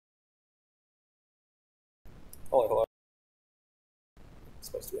Hello, hello. It's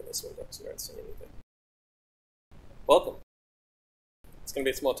supposed to be in this window, so you don't see anything. Welcome. It's going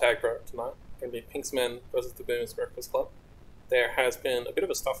to be some more Tag Pro tonight. It's going to be Pinksmen versus the Boomers Breakfast Club. There has been a bit of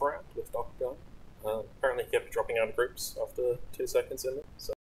a stuff around with Dr. Gun. Apparently he kept dropping out of groups after 2 seconds in it,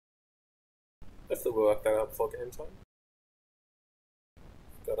 so hopefully we'll work that out before game time.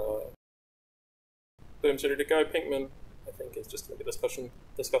 Got Boom's ready to go. Pinkman, I think, is just going to be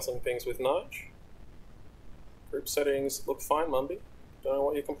discussing things with Nige. Group settings look fine, Mumby. Don't know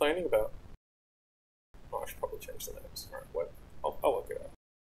what you're complaining about. Oh, I should probably change the names. Alright, wait. I'll work it out.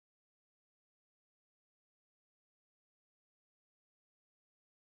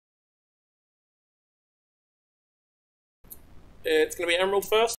 It's going to be Emerald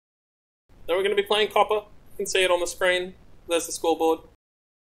first. Then we're going to be playing Copper. You can see it on the screen. There's the scoreboard.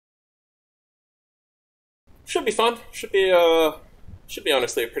 Should be fun. Should be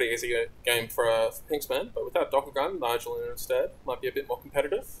honestly a pretty easy game for Pinksman, but without Docker Gun, Nigel in instead might be a bit more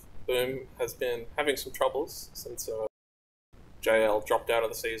competitive. Boom has been having some troubles since JL dropped out of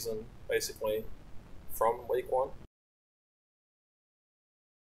the season, basically, from week 1.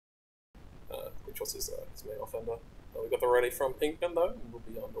 Which was his main offender. We got the ready from Pinkman though, and we'll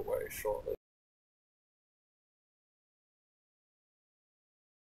be underway shortly.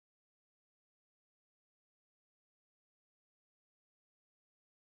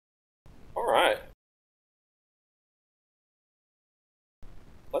 Alright.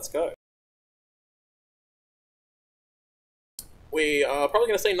 Let's go. We are probably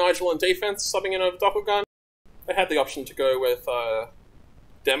going to see Nigel on defense, subbing in over Doppelgun. They had the option to go with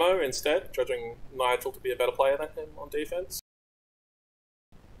Demo instead, judging Nigel to be a better player than him on defense.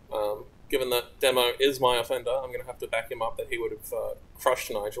 Given that Demo is my offender, I'm going to have to back him up that he would have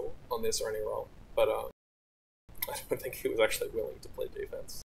crushed Nigel on this or any role. But I don't think he was actually willing to play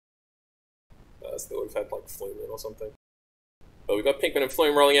defense. So they would have had like Flume in or something. But we've got Pinkman and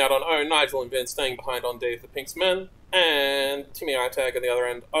Flume rolling out on O, Nigel and Ben staying behind on D for the Pinks men, and Timmy I-Tag at the other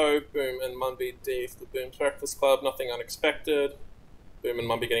end, O, Boom and Mumby D for the Boom's Breakfast Club, nothing unexpected. Boom and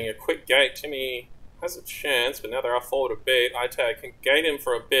Mumby getting a quick gate. Timmy has a chance, but now they're off forward a bit. I-Tag can gate him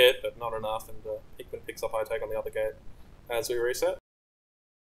for a bit, but not enough, and Pinkman picks up I-Tag on the other gate as we reset.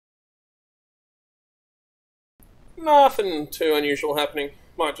 Nothing too unusual happening.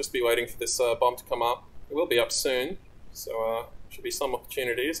 Might just be waiting for this bomb to come up. It will be up soon, so should be some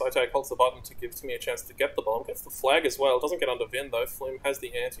opportunities. I-Tag holds the button to give Timmy a chance to get the bomb. Gets the flag as well. Doesn't get under Vin though. Flume has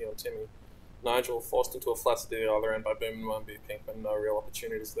the ante on Timmy. Nigel forced into a flat to the other end by Boom and Mumby. Pinkman, no real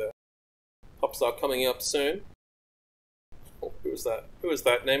opportunities there. Pops are coming up soon. Oh, who is that? Who is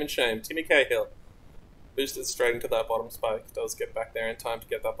that? Name and shame. Timmy Cahill. Boosted straight into that bottom spike. Does get back there in time to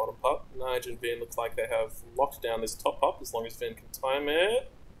get that bottom pop. Nige and Vin looks like they have locked down this top pop as long as Vin can time it.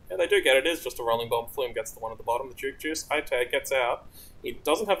 Yeah, they do get it. It is just a rolling bomb. Flume gets the one at the bottom. The Duke Juice. I-Tag gets out. He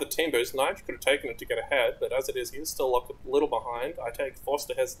doesn't have the team boost. Nige could have taken it to get ahead, but as it is, he is still locked a little behind. I-Tag forced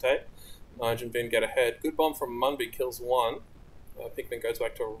to hesitate. Nige and Vin get ahead. Good bomb from Mumby kills one. Pinkman goes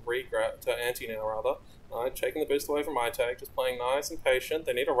back to ante now, rather. Nige taking the boost away from I-Tag, just playing nice and patient.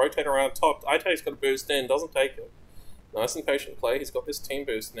 They need to rotate around top. I-Tag's got a boost in, doesn't take it. Nice and patient play. He's got this team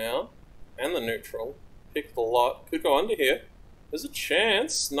boost now. And the neutral. Pick the lot. Could go under here. There's a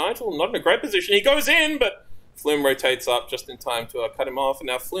chance. Nigel not in a great position. He goes in, but Flume rotates up just in time to cut him off. And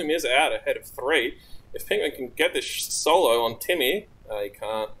now Flume is out ahead of 3. If Pinkman can get this solo on Timmy, he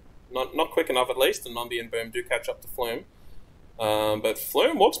can't. Not quick enough at least, and Mumby and Boom do catch up to Flume. But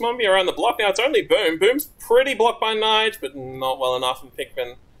Flume walks Mumby around the block. Now it's only Boom. Boom's pretty blocked by Nige, but not well enough, and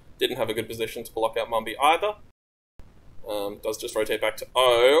Pinkman didn't have a good position to block out Mumby either. Does just rotate back to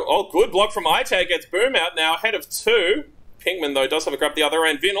O. Oh, good block from I-Tag. Gets Boom out now, ahead of 2. Pinkman, though, does have a grab the other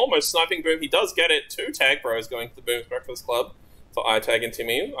end. Vin almost sniping Boom. He does get it. 2 Tag Bros going to the Boom's Breakfast Club for I-Tag and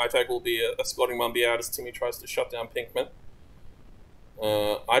Timmy. I-Tag will be escorting Mumby out as Timmy tries to shut down Pinkman.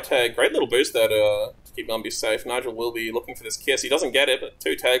 I-Tag, great little boost there to keep Mumby safe. Nigel will be looking for this kiss. He doesn't get it, but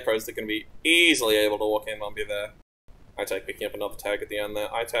 2 Tag Pros that can be easily able to walk in Mumby there. I-Tag picking up another tag at the end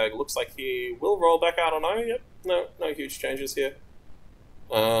there. I-Tag looks like he will roll back out on O. Yep, no huge changes here.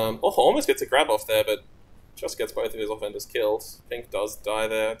 Almost gets a grab off there, but just gets both of his offenders killed. Pink does die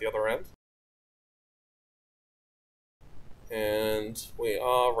there at the other end. And we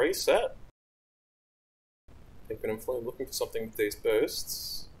are reset. Pinkman and Flume looking for something with these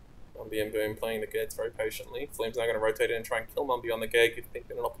bursts. Mumby and Boom playing the gates very patiently. Flume's now going to rotate in and try and kill Mumby on the gate, give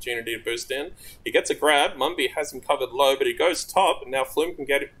Pinkman an opportunity to boost in. He gets a grab. Mumby has him covered low, but he goes top, and now Flume can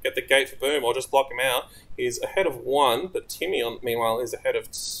get the gate for Boom or just block him out. He's ahead of 1, but Timmy, meanwhile, is ahead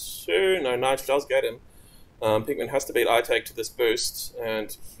of 2. No, Nige does get him. Pinkman has to beat iTag to this boost,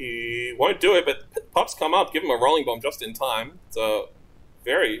 and he won't do it, but Pups come up, give him a rolling bomb just in time. It's a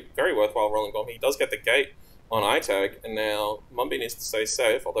very, very worthwhile rolling bomb. He does get the gate on iTag, and now Mumby needs to stay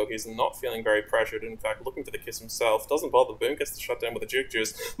safe, although he's not feeling very pressured. In fact, looking for the kiss himself. Doesn't bother. Boom gets the shutdown with a juke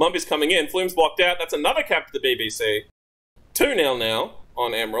juice. Mumby's coming in. Flume's blocked out. That's another cap to the BBC. 2-0 now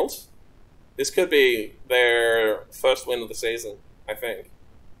on Emerald. This could be their first win of the season, I think.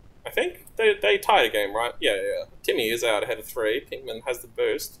 They tied a game, right? Yeah. Timmy is out ahead of 3. Pinkman has the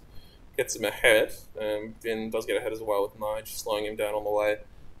boost. Gets him ahead. Vin does get ahead as well with Nige, slowing him down on the way.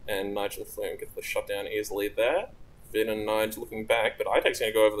 And Nigel Flume gets the shutdown easily there. Vin and Nige looking back, but iTag's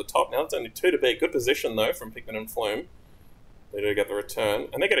going to go over the top. Now it's only 2 to beat. Good position, though, from Pinkman and Flume. They do get the return.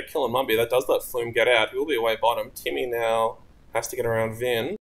 And they get a kill on Mumby. That does let Flume get out. He will be away bottom. Timmy now has to get around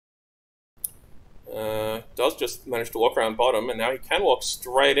Vin. Does just manage to walk around bottom, and now he can walk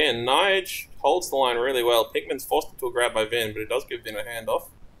straight in. Nige holds the line really well. Pinkman's forced into a grab by Vin, but it does give Vin a handoff.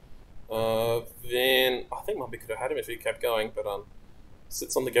 Vin, I think Mumby could have had him if he kept going, but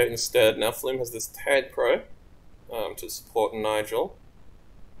sits on the gate instead. Now Flume has this tag pro to support Nigel.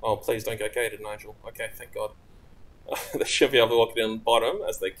 Oh, please don't get gated, Nigel. Okay, thank God. They should be able to walk it in bottom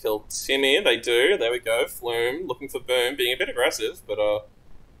as they kill Timmy. They do. There we go. Flume looking for Boom, being a bit aggressive, but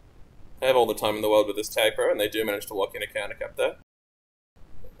they have all the time in the world with this tag pro, and they do manage to lock in a counter cap there.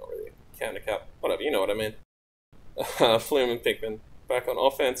 Not really a counter cap. Whatever, you know what I mean. Flume and Pinkman back on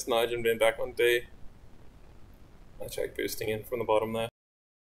offense. Nigel and Vin back on D. iTag boosting in from the bottom there.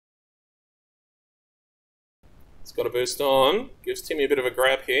 He's got a boost on. Gives Timmy a bit of a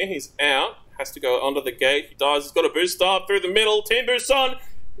grab here. He's out. Has to go under the gate. He dies. He's got a boost up through the middle. Team boost on.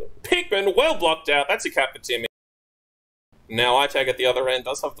 Pinkman well blocked out. That's a cap for Timmy. Now iTag at the other end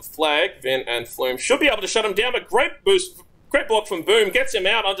does have the flag. Vin and Flume should be able to shut him down, but great boost, great block from Boom. Gets him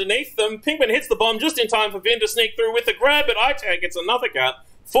out underneath them. Pinkman hits the bomb just in time for Vin to sneak through with a grab, but iTag gets another cap.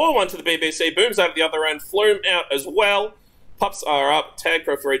 4-1 to the BBC. Boom's out at the other end. Flume out as well. Pups are up. Tag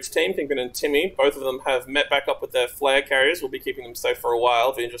pro for each team. Pinkman and Timmy. Both of them have met back up with their flag carriers. We'll be keeping them safe for a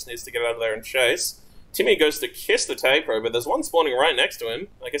while. Vin just needs to get out of there and chase. Timmy goes to kiss the tag pro, but there's one spawning right next to him.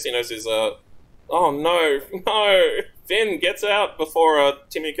 I guess he knows his, Oh, no. Vin gets out before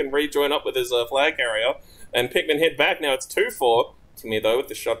Timmy can rejoin up with his flag carrier. And Pinkman hit back. Now it's 2-4. Timmy, though, with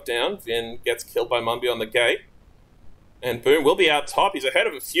the shutdown. Vin gets killed by Mumby on the gate. And Boom will be out top. He's ahead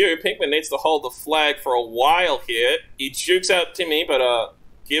of a few. Pinkman needs to hold the flag for a while here. He jukes out Timmy, but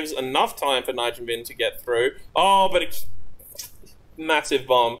gives enough time for Nige and Vin to get through. Oh, but massive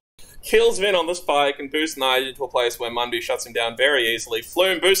bomb. Kills Vin on the spike and boosts Nige into a place where Mumby shuts him down very easily.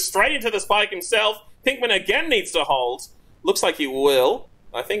 Flume boosts straight into the spike himself. Pinkman again needs to hold. Looks like he will.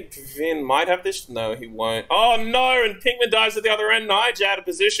 I think Vin might have this. No, he won't. Oh, no, and Pinkman dies at the other end. Nige out of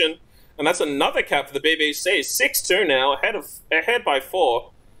position. And that's another cap for the BBC. 6-2 now, ahead by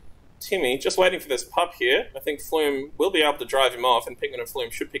 4. Timmy, just waiting for this pup here. I think Flume will be able to drive him off, and Pinkman and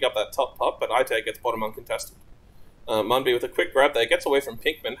Flume should pick up that top pup, but iTag gets bottom uncontested. Mumby with a quick grab there, gets away from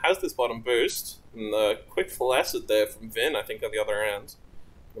Pinkman, has this bottom boost, and the quick flaccid there from Vin, I think, at the other end.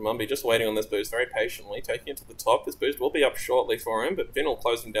 And Mumby just waiting on this boost very patiently, taking it to the top. This boost will be up shortly for him, but Vin will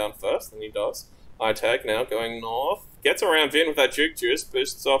close him down first, and he does. iTag now going north, gets around Vin with that juke juice,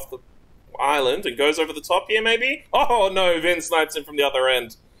 boosts off the island and goes over the top here, maybe? Oh, no, Vin snipes him from the other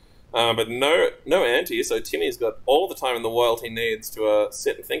end. But no anti, so Timmy's got all the time in the world he needs to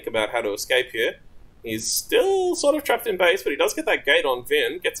sit and think about how to escape here. He's still sort of trapped in base, but he does get that gate on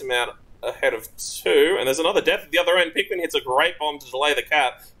Vin, gets him out ahead of 2, and there's another death at the other end. Pinkman hits a great bomb to delay the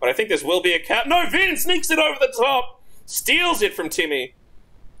cap, but I think this will be a cap. No, Vin sneaks it over the top! Steals it from Timmy.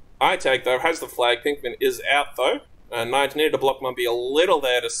 iTag, though, has the flag. Pinkman is out, though. Nige needed to block Mumby a little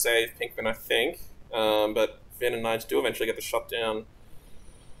there to save Pinkman, I think. But Vin and Nige do eventually get the shutdown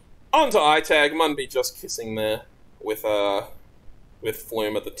onto iTag. Mumby just kissing there with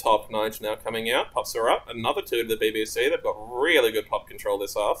Flume at the top. Nige now coming out. Pups are up. Another 2 to the BBC. They've got really good pup control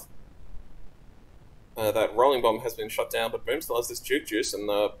this half. That rolling bomb has been shut down, but Boom still has this juke juice, and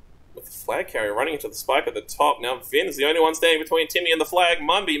with the flag carrier running into the spike at the top. Now Vin is the only one standing between Timmy and the flag.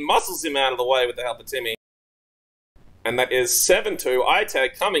 Mumby muscles him out of the way with the help of Timmy. And that is 7-2.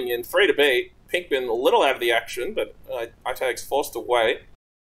 iTag coming in, 3 to beat. Pinkman a little out of the action, but iTag's forced to wait.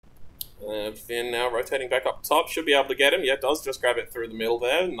 Vin now rotating back up top. Should be able to get him. Yeah, does just grab it through the middle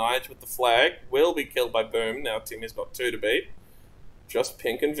there. Nige with the flag. Will be killed by Boom. Now Timmy's got 2 to beat. Just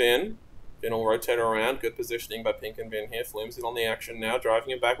Pink and Vin. Vin will rotate around. Good positioning by Pink and Vin here. Flume's in on the action now. Driving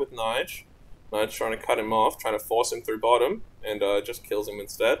him back with Nige. Nige trying to cut him off. Trying to force him through bottom. And just kills him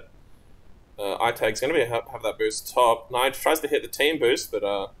instead. iTag's going to have that boost top. Nige tries to hit the team boost,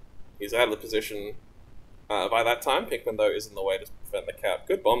 but he's out of the position By that time, Pinkman, though, is in the way to prevent the cap.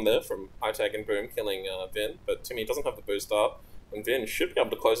 Good bomb there from iTag and Boom, killing Vin, but Timmy doesn't have the boost up, and Vin should be able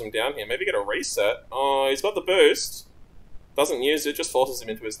to close him down here. Maybe get a reset. Oh, he's got the boost. Doesn't use it, just forces him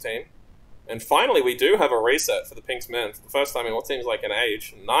into his team. And finally, we do have a reset for the Pink's men. For the first time in what seems like an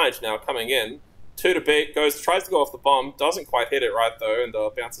age. Nige now coming in. 2 to beat, tries to go off the bomb, doesn't quite hit it right, though, and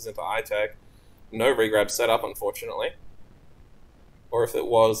bounces into iTag. No regrab set up, unfortunately. Or if it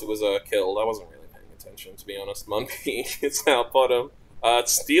was killed. I wasn't really attention, to be honest. Munby is out bottom. It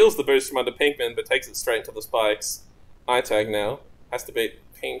steals the boost from under Pinkman, but takes it straight into the spikes. iTag now has to beat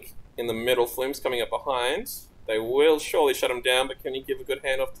Pink in the middle. Flume's coming up behind. They will surely shut him down, but can he give a good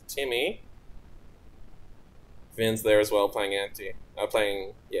handoff to Timmy? Vin's there as well, playing anti.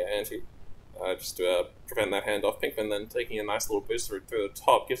 Just to prevent that handoff. Pinkman then taking a nice little boost through the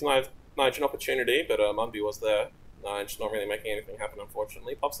top. Gives Nige an opportunity, but Munby was there. Nige not really making anything happen,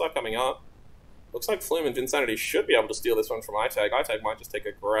 unfortunately. Popstar coming up. Looks like Flume and Vinsanity should be able to steal this one from iTag. iTag might just take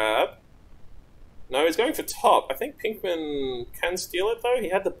a grab. No, he's going for top. I think Pinkman can steal it, though. He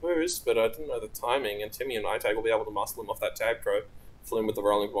had the boost, but I didn't know the timing, and Timmy and iTag will be able to muscle him off that tag throw. Flume with the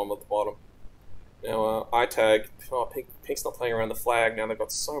rolling bomb at the bottom. Now, iTag... Oh, Pink's not playing around the flag. Now they've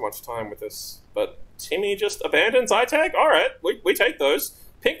got so much time with this. But Timmy just abandons iTag? Alright, we take those.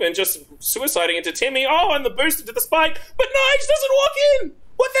 Pinkman just suiciding into Timmy. Oh, and the boost into the spike. But Nige doesn't walk in!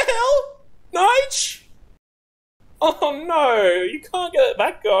 What the hell? Nige? Oh no, you can't get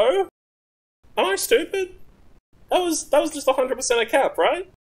that go. Am I stupid? That was just 100% a cap,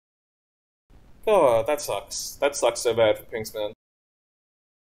 right? Oh, that sucks. That sucks so bad for Pink's man.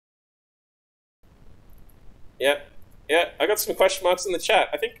 Yeah, I got some question marks in the chat.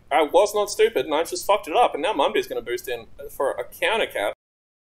 I think I was not stupid, and I just fucked it up, and now Munby's going to boost in for a counter cap.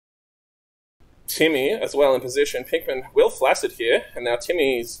 Timmy, as well in position. Pinkman will flash it here, and now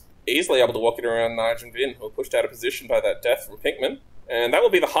Timmy's easily able to walk it around Nige and Vin, who were pushed out of position by that death from Pinkman. And that will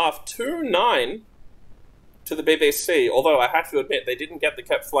be the half 2-9 to the BBC, although I have to admit they didn't get the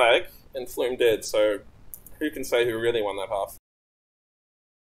cap flag, and Flume did, so who can say who really won that half?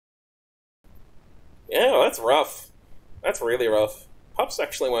 Yeah, well, that's rough. That's really rough. Pups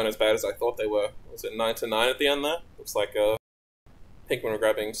actually weren't as bad as I thought they were. Was it 9-9 at the end there? Looks like Pinkman were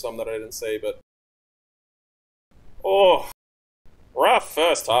grabbing some that I didn't see, but... Oh, rough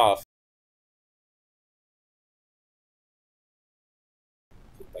first half.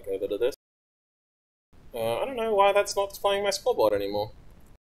 Back over to this. I don't know why that's not displaying my scoreboard anymore.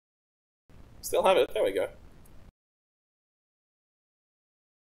 Still have it. There we go.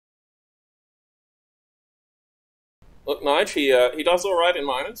 Look, Nige, he does alright in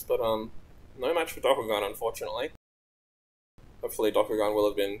minors, but no match for Dokugan, unfortunately. Hopefully Dokugan will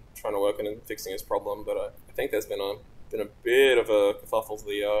have been trying to work on and fixing his problem, but I think there's been a bit of a kerfuffle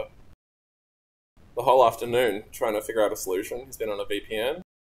the whole afternoon trying to figure out a solution. He's been on a VPN.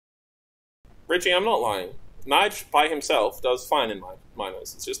 Richie, I'm not lying. Nige by himself does fine in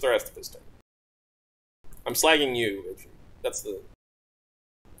minors. It's just the rest of his team. I'm slagging you, Richie. That's the...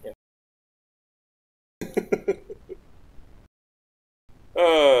 Yeah.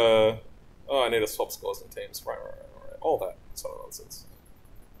 Oh, I need to swap scores and teams. Right. All that sort of nonsense.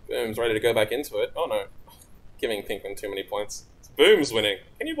 Boom's ready to go back into it. Oh no. Giving Pinkman too many points. Boom's winning.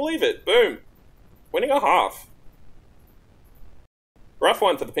 Can you believe it? Boom. Winning a half. Rough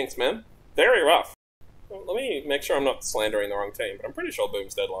one for the Pinks, man. Very rough. Well, let me make sure I'm not slandering the wrong team, but I'm pretty sure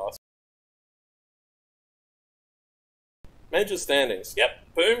Boom's dead last. Major standings.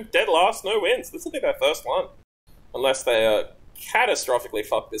 Yep, Boom, dead last, no wins. This will be their first one. Unless they catastrophically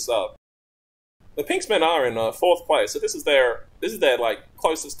fuck this up. The Pinksmen are in 4th place, so this is their like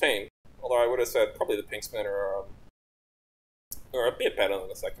closest team. Although I would have said probably the Pinksmen are a bit better than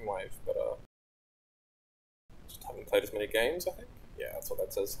the second wave, but just haven't played as many games, I think. Yeah, that's what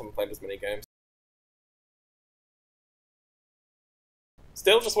that says. Haven't played as many games.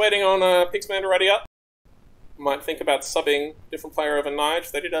 Still just waiting on Pinksman to ready up. Might think about subbing different player over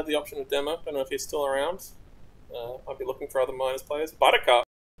Nige. They did have the option of Demo. Don't know if he's still around. Might be looking for other minors players. Buttercup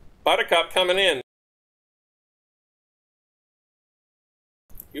coming in.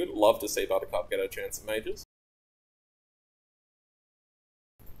 You would love to see Buttercup get a chance at majors.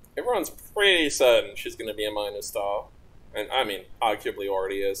 Everyone's pretty certain she's going to be a minor star. And, I mean, arguably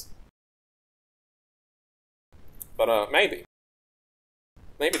already is. But, maybe.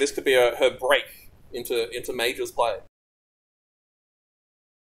 Maybe this could be her break into majors play.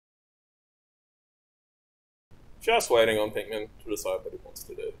 Just waiting on Pinkman to decide what he wants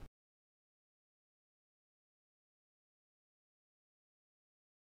to do.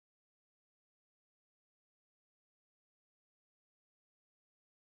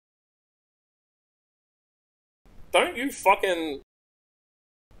 don't you fucking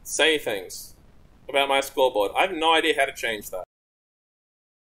say things about my scoreboard. I have no idea how to change that.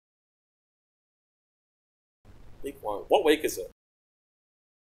 Week 1. What week is it?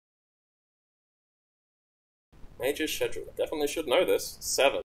 Major schedule. Definitely should know this.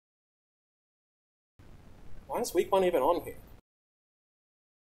 7. Why is week 1 even on here?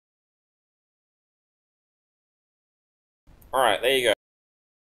 Alright, there you go.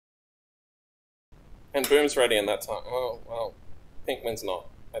 And Boom's ready in that time. Oh, well, Pinkman's not.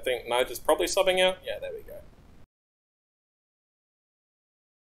 I think Nigel's probably subbing out. Yeah, there we go.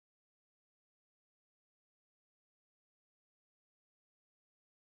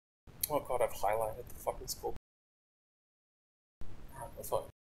 Oh god, I've highlighted the fucking score. Alright, that's fine.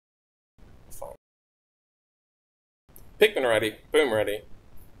 That's fine. Pinkman ready. Boom ready.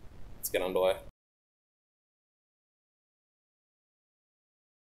 Let's get underway.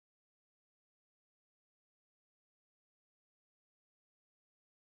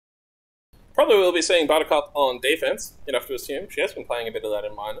 Probably will be seeing Buttercup on defense, you'd have to assume. She has been playing a bit of that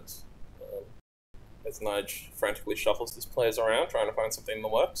in minors. As Nige frantically shuffles his players around, trying to find something in the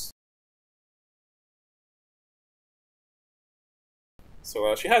works.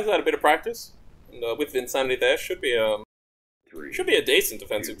 So she has had a bit of practice, and with Vinsanity there, should be a decent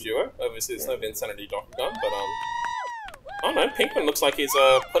defensive duo. Obviously, there's no Vinsanity Docker Gun, but oh no, Pinkman looks like he's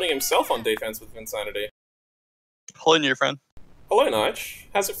putting himself on defense with Vinsanity. Hello, new friend. Hello, Nige.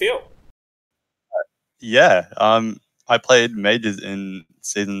 How's it feel? Yeah, I played majors in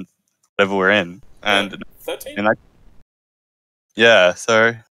season whatever we're in, and 13. Yeah,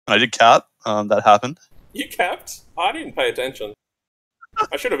 so I did cap. That happened. You capped? I didn't pay attention.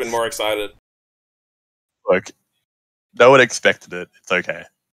 I should have been more excited. Look, no one expected it. It's okay.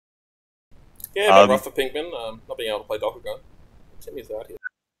 Yeah, a bit rough for Pinkman, not being able to play Docker Gun. Timmy's out here.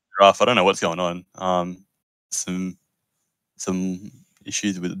 Rough. I don't know what's going on. Some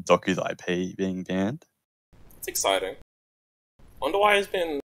issues with Docker's IP being banned. It's exciting. Wonder why he's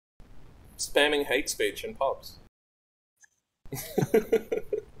been spamming hate speech in pubs.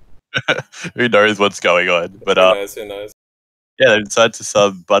 Who knows what's going on? But who knows? Yeah, they decided to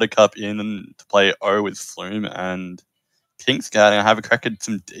sub Buttercup in to play O with Flume, and Pink's going to have a crack at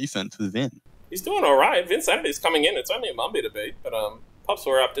some defense with Vin. He's doing alright. Vinsanity's coming in. It's only a Mumby to beat, but Pups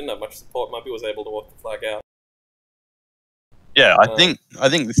were up, didn't have much support. Mumby was able to walk the flag out. Yeah, I think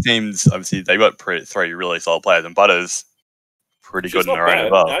this team's obviously they got three really solid players, and Butters pretty good in her own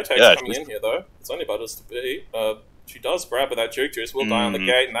as well. Yeah, coming in here though. It's only Butters to beat. She does grab with that juke juice. Will die on the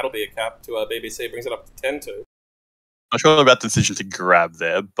gate, and that'll be a cap to BBC. Brings it up to 10-2. Not sure about the decision to grab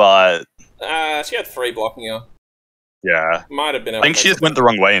there, but she had 3 blocking her. Yeah, might have been. I think she just went the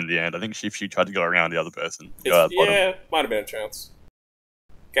wrong way in the end. I think if she tried to go around the other person, yeah, might have been a chance.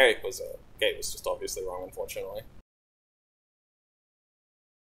 Gate was just obviously wrong, unfortunately.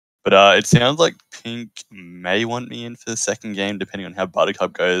 But it sounds like Pink may want me in for the second game, depending on how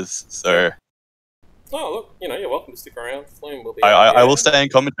Buttercup goes. So, oh look, you're welcome to stick around. Flume will be. I will stay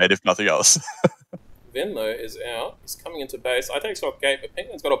and commentate if nothing else. Vin though is out. He's coming into base. I take swap gate, but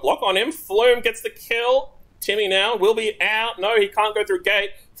Pinkman's got a block on him. Flume gets the kill. Timmy now will be out. No, he can't go through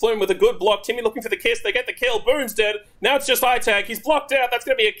gate. Flume with a good block. Timmy looking for the kiss. They get the kill. Boom's dead. Now it's just I-tag. He's blocked out. That's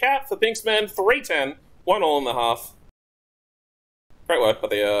going to be a cap for Pink's man. 3-10. 1-all-in-the-half. Great work by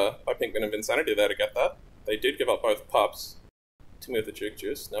Pinkman and Vinsanity there to get that. They did give up both pups. Timmy with the juke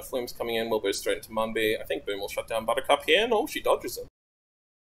juice. Now Flume's coming in. We'll go straight into Mumby. I think Boom will shut down Buttercup here. No, she dodges him.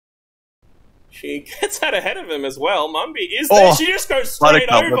 She gets out ahead of him as well. Mumby is there. She just goes straight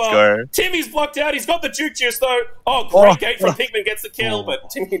over. Go. Timmy's blocked out. He's got the juke juice though. Oh, great gate from Pinkman gets the kill, but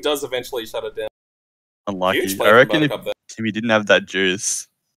Timmy does eventually shut it down. Unlucky. I reckon if Timmy didn't have that juice,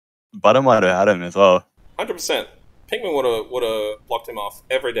 Butter might have had him as well. 100%. Pinkman would have blocked him off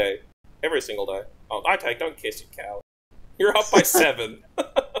every day. Every single day. Oh, I-tag, don't kiss, you cow. You're up by 7.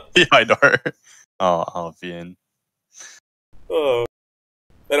 Yeah, I know. Oh, Vin. Oh.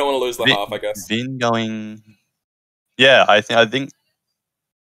 They don't want to lose the half, I guess. Vin going... Yeah, I think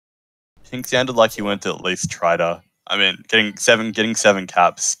Pink sounded like he wanted to at least try to... I mean, getting seven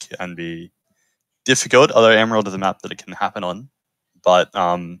caps can be difficult, although Emerald is a map that it can happen on. But,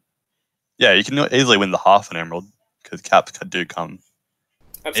 yeah, you can easily win the half on Emerald, because caps do come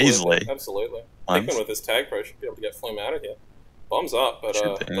easily. Absolutely. Pinkman with his tag pro should be able to get Flume out of here. Bombs up, but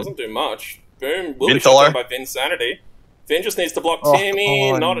doesn't do much. Boom, will be shot down by Vinsanity. Vin just needs to block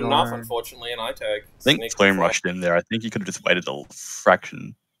Timmy. Not enough, unfortunately, and I-tag. I think Flume rushed in there. I think he could have just waited a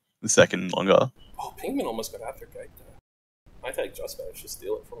fraction of a second longer. Oh, Pinkman almost got after gate there. I-tag just managed to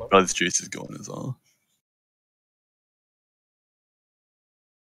steal it from him. But his juice is gone as well.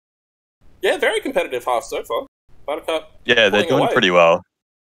 Yeah, very competitive half so far. Buttercup. Yeah, they're pulling doing away. pretty well.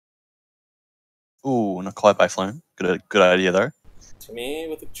 Ooh, not quite by Flame. Good idea though. Timmy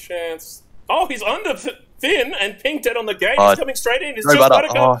with a chance. Oh, he's under Finn and Pink dead on the gate. He's coming straight in. It's just Butter.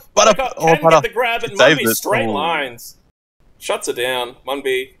 Buttercup. Buttercup can get the grab, and Saved Munby it. straight Oh. lines. Shuts it down.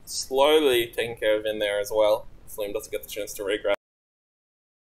 Munby slowly taking care of in there as well. Flume doesn't get the chance to re-grab.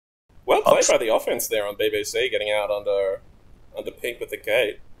 Well played by the offense there on BBC, getting out under Pink with the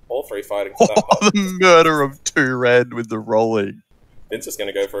gate. All three fighting for that pup. The murder of 2 red with the rolling. Vince is going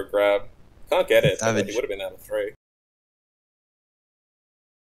to go for a grab. Can't get it, but Savage. he would have been out of 3.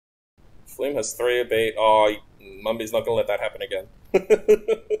 Flume has 3 a beat. Oh, Mumby's not going to let that happen again.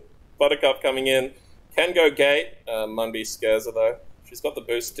 Buttercup coming in. Can go gate. Mumby scares her though. She's got the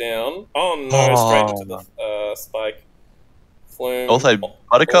boost down. Oh no, straight into the spike. Flume. Also,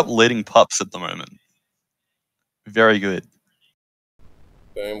 Buttercup leading pups at the moment. Very good.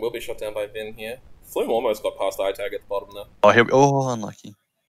 Boom. Will be shot down by Vin here. Flume almost got past eye tag at the bottom there. Oh, here we, unlucky.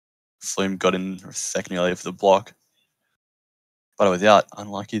 Flume got in a second earlier for the block. But it was out.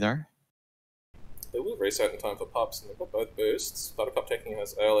 Unlucky though. They will reset in time for pups, and they've got both boosts. Buttercup taking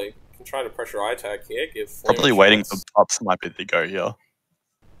hers early. Can try to pressure eye tag here. Give Flume Probably a waiting chance. for pups might be the go here.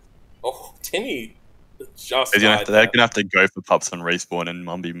 Oh, Tinny just They're died gonna there. have to go for pups on respawn and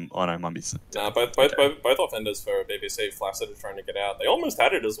Mumby. Oh no, Mumby's. Nah, both offenders for BBC. Flaccid are trying to get out. They almost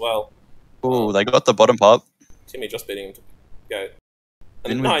had it as well. Oh, they got the bottom pup. Timmy just beating him to go.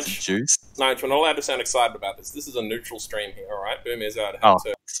 And In with Nige, juice. we're not allowed to sound excited about this. This is a neutral stream here, alright? Boom is out. Oh,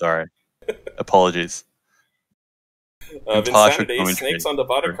 sorry. Apologies. Vinsanity commentary. sneaks onto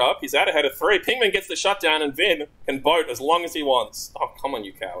Buttercup. He's out ahead of 3. Pinkman gets the shutdown, and Vin can boat as long as he wants. Oh, come on,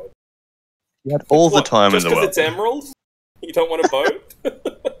 you coward. He had all the What, time in just the because world. it's Emerald? You don't want to boat?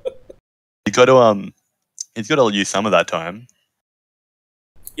 He's got to use some of that time.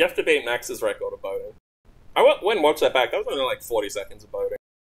 You have to beat Max's record of boating. I went and watched that back. That was only like 40 seconds of boating.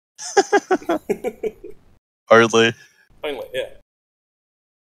 Only. Only, yeah.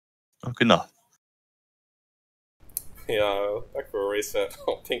 Oh, good enough. Yeah, back for a reset.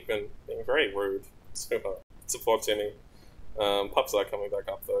 Oh, Pinkman being very rude. Super. Support Timmy. Pups are coming back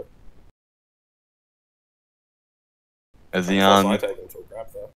up though. As the I take him to a grab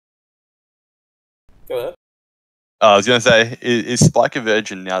there. Go ahead. I was gonna say, is Spike a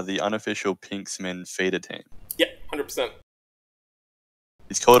Virgin now the unofficial Pinksman feeder team? Yeah, 100%.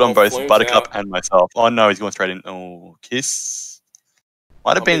 He's called on both Flume's Buttercup out. and myself. Oh no, he's going straight in. Oh, Kiss.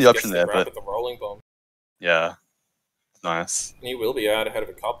 Might have been the option there, grab but at the rolling bomb. yeah, nice. He will be out ahead of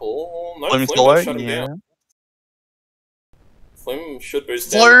a couple. No, Flume's Flume below, shut him yeah. down. Flume should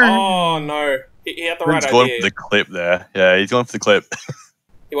boost Flume! down. Oh no, he had the right Flume's going idea. for the clip there. Yeah, he's going for the clip.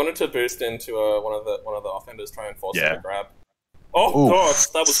 He wanted to boost into one of the offenders, try and force him Yeah. to grab. Oh Oof. gosh,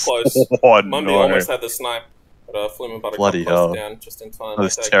 that was close. Oh Mundy no, almost had the snipe, but Flume and Buttercup Bloody closed hell. it down just in time. that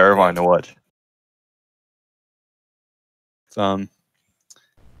was I take terrifying the to watch.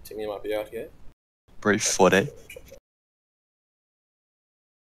 Timmy might be out here. Brief footy.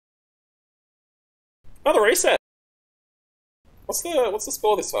 Another reset. What's the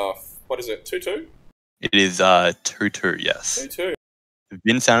score this half? What is it? 2-2? It is 2-2. Yes. 2-2.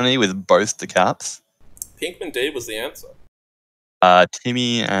 Vinsanity with both the caps. Pinkman D was the answer.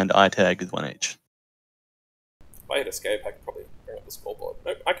 Timmy and iTag with 1 each. If I hit escape, I could probably bring up the scoreboard.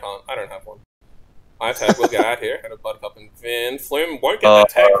 Nope, I can't. I don't have one. iTag will get out here. Head of Buttercup and Vin. Flume won't get that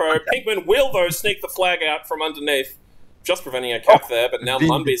tag pro. Pinkman will, though, sneak the flag out from underneath. Just preventing a cap there, but now Vin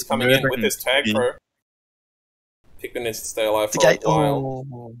Munby's coming in with murdering this tag Vin. pro. Pinkman needs to stay alive The for a gate. while.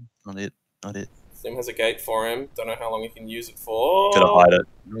 Oh, not it. Not it. Flume has a gate for him. Don't know how long he can use it for. Gotta hide it.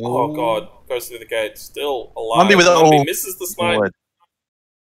 Oh god, goes through the gate. Still alive. Munby with it. Munby Oh, misses the snipe. God.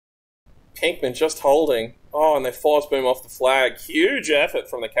 Pinkman just holding. Oh, and they force Boom off the flag. Huge effort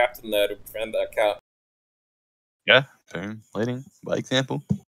from the captain there to prevent that cap. Yeah. Boom. Leading by example.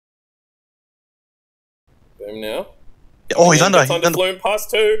 Boom now. Yeah, oh, he's Flume under. gets He's onto under. Flume. Pass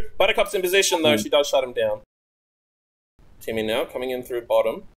 2. Buttercup's in position though. Mm. She does shut him down. Timmy now coming in through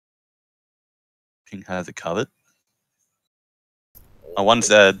bottom. Pink has it covered. One's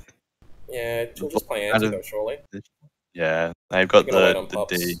dead. Yeah, she'll just play anti though, surely. Yeah, they've got They're gonna wait on the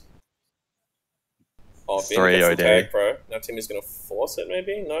Pups. D. Oh, Finn 3 gets the OD. tag pro. Now Timmy's gonna force it,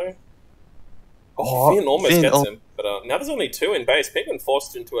 maybe? No? Oh, Finn almost Finn, gets oh. him. But now there's only 2 in base. Pinkman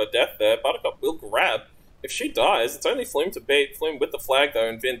forced into a death there. Buttercup will grab. If she dies, it's only Flume to beat. Flume with the flag though,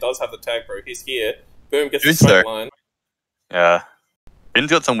 and Vin does have the tag pro. He's here. Boom, gets the Who's straight there? line. Yeah. Finn's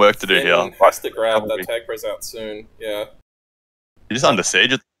got some work to do Finn here. has to grab. Probably. That tag pro's out soon. Yeah. You're just under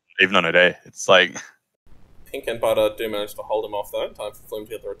siege, even on a day. It's like, Pink and Butter do manage to hold him off though. Time for Flume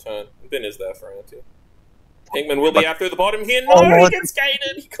to get the return. Vin is there for anti. Pinkman will be out through the bottom here. No, Oh, he gets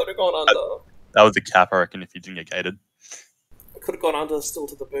gated. He could have gone under. That was a cap, I reckon, if he didn't get gated. Could have gone under still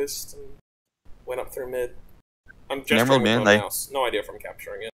to the boost and went up through mid. I'm Emerald gesturing with Man, my mouse. No idea if I'm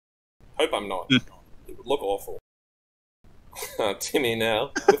capturing it. Hope I'm not. It would look awful. Timmy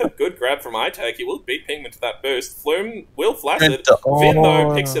now. With a good grab from iTag, he will beat Pinkman to that boost. Flume will flash it. Vin,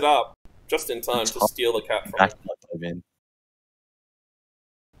 though, picks it up just in time to steal the cap from him.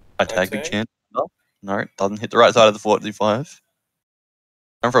 iTag, big chance. No, doesn't hit the right side of the 45.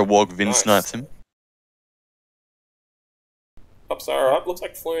 Time for a walk, Vin snipes him. Upsara up. Looks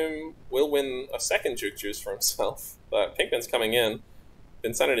like Flume will win a second Juke Juice for himself. But Pinkman's coming in.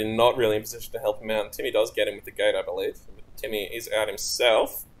 Insanity not really in position to help him out. Timmy does get him with the gate, I believe. Timmy is out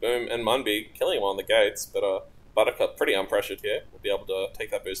himself. Boom and Munby killing him on the gates. But Buttercup pretty unpressured here. Will be able to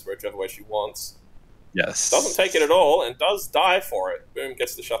take that boost whichever way she wants. Yes. Doesn't take it at all and does die for it. Boom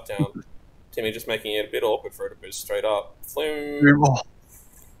gets the shutdown. Timmy just making it a bit awkward for her to boost straight up. Flume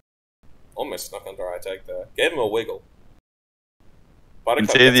almost snuck under iTag there. Gave him a wiggle.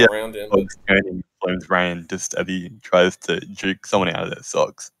 Buttercup gets around him. Flume's brain just as he tries to juke someone out of their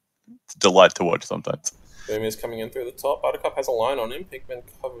socks. It's a delight to watch sometimes. Boom is coming in through the top. Buttercup has a line on him. Pinkman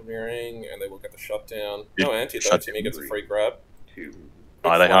covering, and they will get the shutdown. No anti though. Timmy gets a free grab.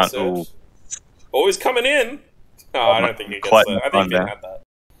 Oh, they can't. Oh, he's coming in. Oh, I don't think he gets that. I think he had that.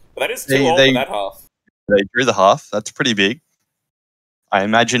 But that is 2 all for that half. They drew the half. That's pretty big. I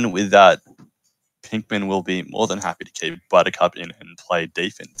imagine with that, Pinkman will be more than happy to keep Buttercup in and play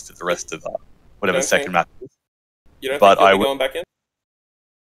defense for the rest of whatever second match is. You don't think he'll be going back in?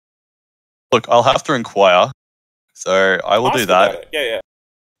 Look, I'll have to inquire, so I will do that. Yeah.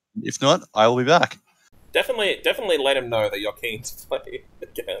 If not, I will be back. Definitely let him know that you're keen to play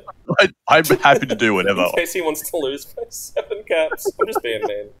again. I'm happy to do whatever. In case he wants to lose by 7 caps. I'm just being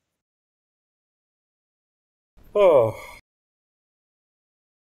mean. Oh.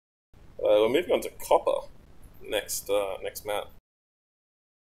 We're moving on to Copper next map.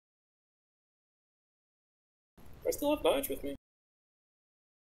 Do I still have Nige with me?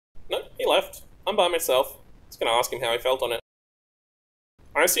 No, he left. I'm by myself. I was going to ask him how he felt on it.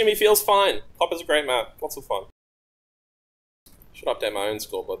 I assume he feels fine. Copper's a great map. Lots of fun. Should update my own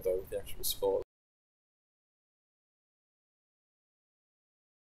scoreboard though with the actual score.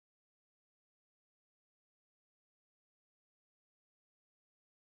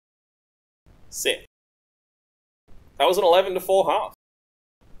 Sick. That was an 11-4 half.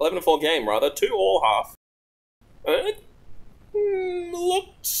 11-4 game, rather. 2 all half. It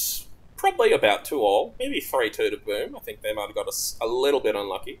looked probably about 2 all. Maybe 3-2 to Boom. I think they might have got us a little bit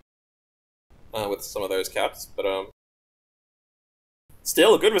unlucky with some of those caps. But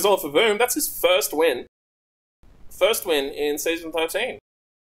still, a good result for Boom. That's his first win. First win in Season 13.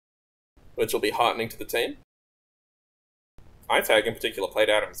 Which will be heartening to the team. iTag in particular played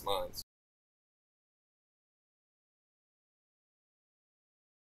out of his mind.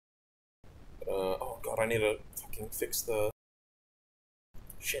 Oh god, I need to fucking fix the...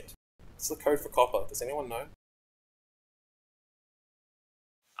 Shit. What's the code for Copper? Does anyone know?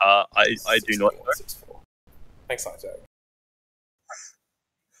 I do not know. Thanks, iTag.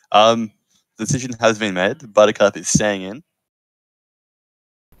 The decision has been made. Buttercup is staying in.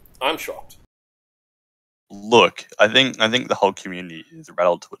 I'm shocked. Look, I think the whole community is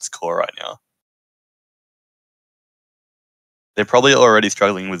rattled to its core right now. They're probably already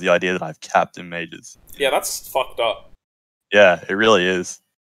struggling with the idea that I've capped in majors. Yeah, that's fucked up. Yeah, it really is.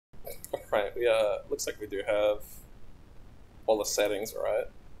 Right, looks like we do have all the settings right.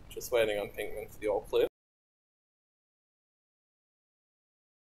 Just waiting on Pinkman for the all clear.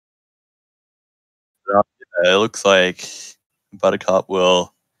 It looks like Buttercup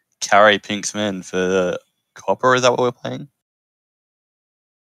will carry Pinksman for the Copper. Is that what we're playing?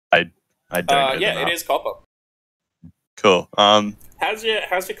 I don't know. Yeah, it is Copper. Cool. How's your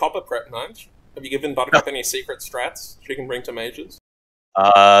Copper prep, Nige? Have you given Buttercup any secret strats she can bring to majors?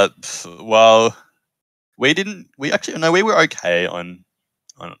 Well, we were okay on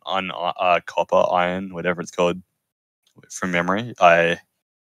Copper, Iron, whatever it's called, from memory. I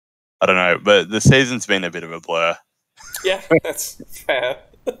don't know, but the season's been a bit of a blur. Yeah, that's fair.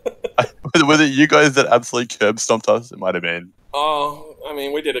 Was it you guys that absolutely curb stomped us? It might have been. Oh, I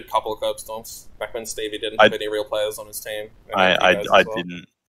mean, we did a couple of curb stomps back when Stevie didn't have any real players on his team. I didn't.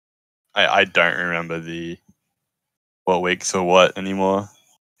 I don't remember what weeks or what anymore.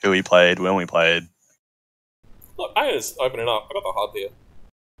 Who we played, when we played. Look, I just open it up. I got the hub here.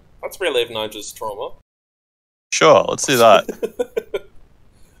 Let's relive Nigel's trauma. Sure, let's do that.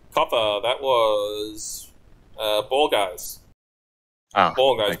 Copper, that was Ball Guys. Oh,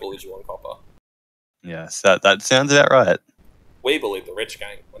 Ball Guys bullied you on Copper. Yes, that sounds about right. We bullied the Rich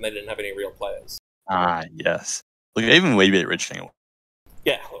Gang when they didn't have any real players. Ah, yes. Look, even we beat Rich Gang.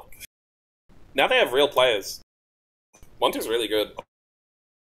 Yeah, look. Now they have real players. Monty's really good.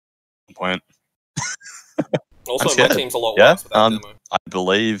 Point. Also, my scared. team's a lot Yeah, worse without Demo. I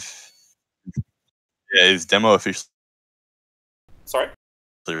believe. Yeah, is Demo officially Sorry?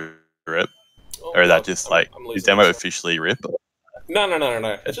 rip? Oh, Or is God, that just I'm is losing Demo myself. officially rip?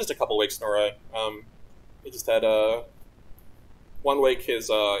 No. It's just a couple weeks in a row. He just had 1 week his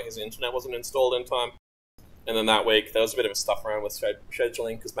internet wasn't installed in time, and then that week there was a bit of a stuff around with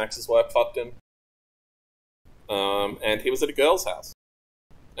scheduling because Max's work fucked him. And he was at a girl's house,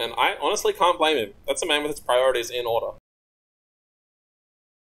 and I honestly can't blame him. That's a man with his priorities in order.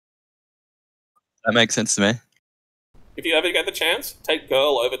 That makes sense to me. If you ever get the chance, take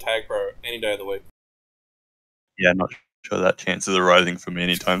girl over tag pro any day of the week. Yeah, I'm not sure that chances are rising for me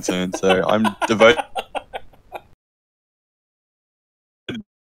anytime soon. So I'm devoted to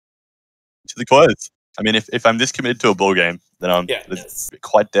the cause. I mean, if I'm this committed to a ball game, then I'm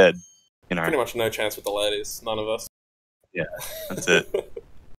quite dead. You know, pretty much no chance with the ladies. None of us. Yeah, that's it.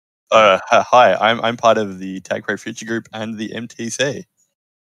 Hi, I'm part of the Tag Pro Future Group and the MTC.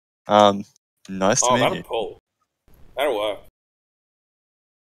 Nice to meet you. Pull. That'll work.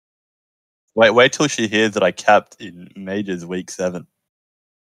 Wait till she hears that I capped in Majors week 7.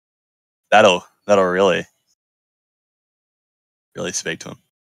 That'll really speak to him.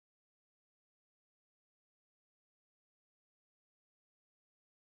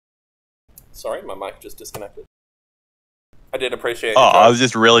 Sorry, my mic just disconnected. I did appreciate. I was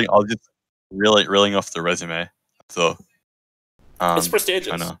just reeling off the resume. So it's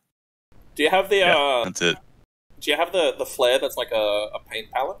prestigious. I know. Do you have the? That's it. Do you have the flare that's like a paint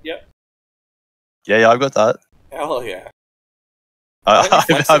palette yet? Yeah, I've got that. Hell yeah! I've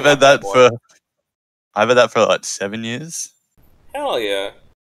had that for like 7 years. Hell yeah!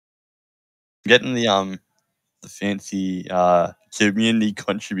 Getting the fancy community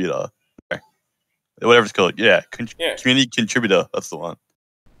contributor, whatever it's called. Yeah, community contributor. That's the one.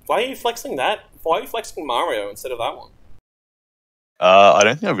 Why are you flexing that? Why are you flexing Mario instead of that one? I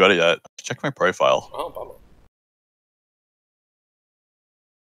don't think I've got it yet. Check my profile. Oh, bummer.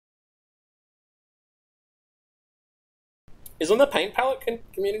 Isn't the paint palette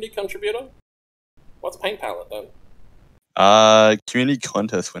community contributor? What's paint palette then? Community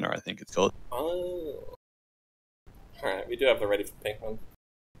contest winner, I think it's called. Oh. Alright, we do have the ready for Pinkman.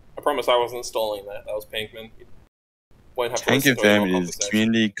 I promise I wasn't installing that. That was Pinkman. Won't have Can confirm it is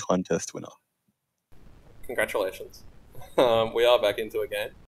community contest winner. Congratulations. We are back into a game.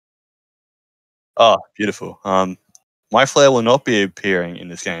 Oh, beautiful. My flare will not be appearing in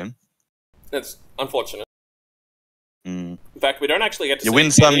this game. It's unfortunate. In fact, we don't actually get to you see win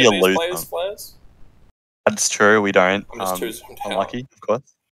some, any you of these lose players' some. flares. That's true, we don't. I'm just too zoomed out. Unlucky, of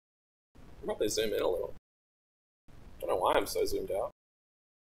course. I'll probably zoom in a little. Don't know why I'm so zoomed out.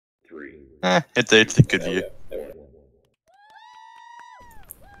 It's a good view.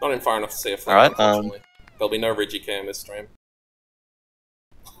 Not in far enough to see a flare, Alright, unfortunately. There'll be no Reggie this stream.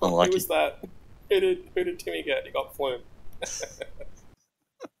 Unlucky. Who was that? Who did Timmy get? He got Flume.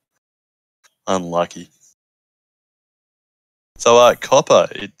 Unlucky. So, copper,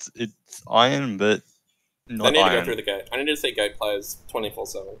 it's iron, but not I need iron. to go through the gate. I need to see gate players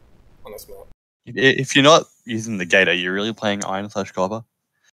 24/7 on this map. If you're not using the gate, are you really playing iron/copper?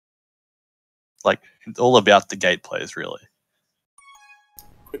 Like, it's all about the gate players, really.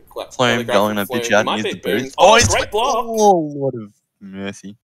 Quick clap. Flume going a bitch out and use the boost. Oh, it's great block! Oh, Lord of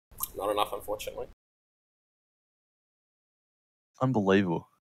mercy. Not enough, unfortunately. Unbelievable.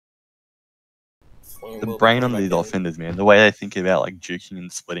 Flume The will brain be on back these in. offenders, man. The way they think about like juking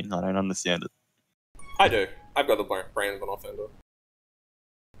and splitting, I don't understand it. I do. I've got the brain of an offender.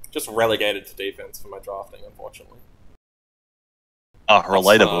 Just relegated to defense for my drafting, unfortunately. Oh,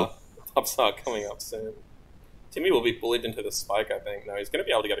 relatable. Upstart coming up soon. Timmy will be bullied into the spike, I think. No, he's going to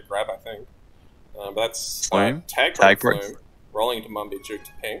be able to get a grab, I think. But that's Flume? tag Flume, rolling into Mumby, juke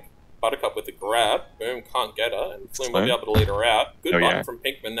to Pink. Buttercup with the grab. Boom, can't get her. And Flume will be able to lead her out. Good button from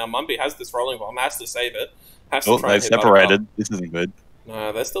Pinkman. Now Mumby has this rolling bomb, has to save it. Has to try and hit separated. Buttercup. This isn't good.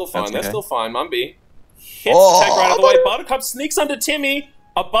 No, they're still fine. That's Still fine. Mumby hits the tag right out of the way. Buttercup sneaks under Timmy.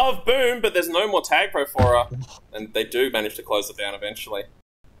 Above Boom, but there's no more tag pro for her. And they do manage to close it down eventually.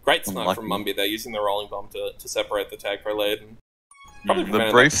 Great snipe from Mumby. They're using the rolling bomb to separate the tag pro lead. And the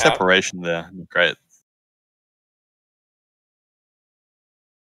brief separation there. Great.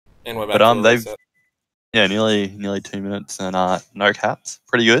 And we're back to they've nearly 2 minutes and no caps.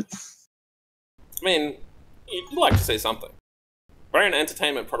 Pretty good. I mean, you'd like to see something. We're an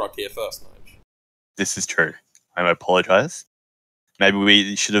entertainment product here first, Nige. This is true. I apologize. Maybe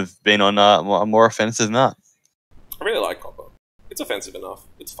we should have been on a more offensive map. I really like Copper. It's offensive enough.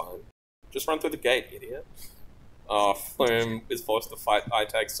 It's fine. Just run through the gate, idiot. Oh, Flume is forced to fight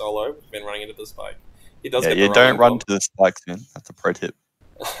I-Tag solo. We've been running into the spike. He does get the don't run bomb. to the spikes, man. That's a pro tip.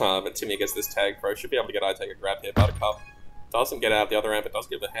 But Timmy gets this tag pro. Should be able to get I-Tag a grab here. Buttercup doesn't get out the other ramp, but does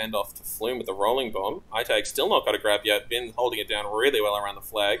give the handoff to Flume with the rolling bomb. I-Tag still not got a grab yet. Been holding it down really well around the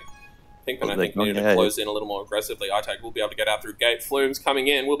flag. Pinkman, I think, needed to close in a little more aggressively. I-Tag will be able to get out through gate. Flume's coming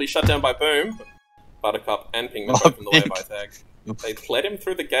in. Will be shut down by Boom. Buttercup and Pinkman both in the way of I-Tag. They led him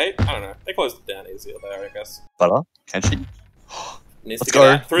through the gate. I don't know. They closed it down easier there, I guess. Butter? Can she? Needs to get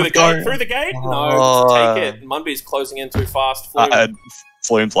out. Through the gate. Through the gate? No, take it. Munby's closing in too fast.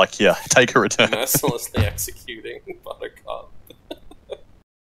 Flume's like, yeah, take a return. Mercilessly executing Buttercup.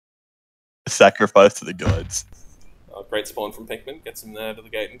 Sacrifice to the gods. Great spawn from Pinkman. Gets him there to the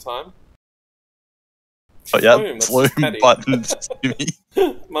gate in time. Oh yeah, Flume buttons Timmy.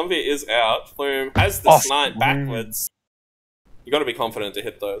 Munby is out. Flume has the snipe backwards. You got to be confident to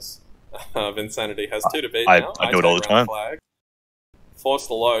hit those. Vinsanity has 2 to beat now. I do it all the time. Flag. Force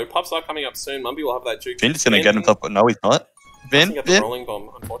the low. Pups are coming up soon. Munby will have that juke. Vin's gonna get him top, but no, he's not. Vin, get the rolling bomb.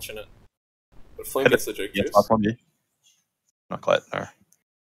 Unfortunate. But Flume gets the juke juice. Not quite. No.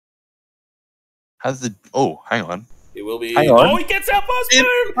 How's the? Oh, hang on. He will be. Oh, he gets out past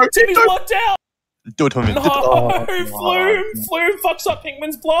Flume. Timmy's locked out. Do it to him. No, Flume fucks up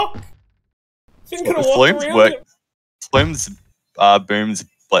Pinkman's block. Finn could have walked around him. Flume's Boom's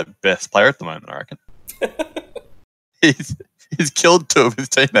best player at the moment, I reckon. He's killed 2 of his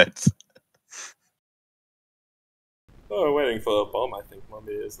teammates. Oh, waiting for a bomb, I think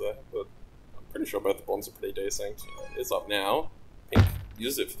Munby is there. But I'm pretty sure both the bombs are pretty decent. It's up now. Pink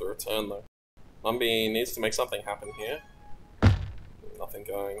uses it for the return, though. Munby needs to make something happen here. Nothing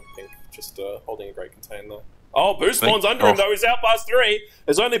going. Pink just holding a great contain there. Oh, Boo spawns under him, though. He's out past 3.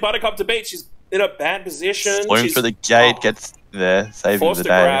 There's only Buttercup to beat. She's in a bad position. Flume through the gate, gets there, saving the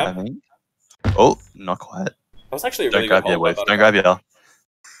day, I think. Oh, not quite. That was actually a really good hold. Don't grab your.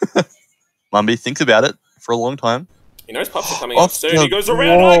 Munby thinks about it for a long time. He knows Pups are coming up soon. He goes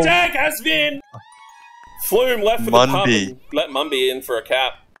around. I-Tag has Vin. Flume left for the Pup and let Munby in for a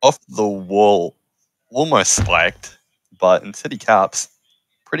cap. Off the wall. Almost spiked, but instead he caps.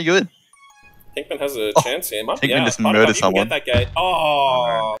 Pretty good. Pinkman has a chance here. Pinkman just murdered someone. Get that gate.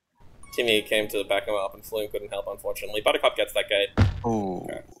 Oh. Timmy came to back him up and Flume couldn't help, unfortunately. Buttercup gets that gate. Oh.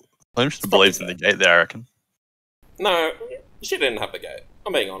 Okay. Flume should have believed in the gate there, I reckon. No, she didn't have the gate.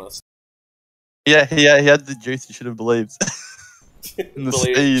 I'm being honest. Yeah, he had the juice. He should have believed. In the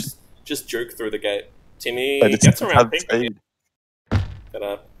speed. Just juke through the gate. Timmy gets around Pinkman.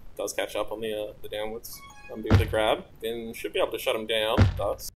 But does catch up on the downwards. Munby with a grab. Then should be able to shut him down.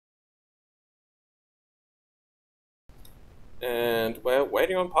 Does. And we're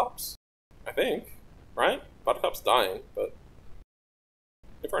waiting on Pups. I think. Right? Buttercup's dying, but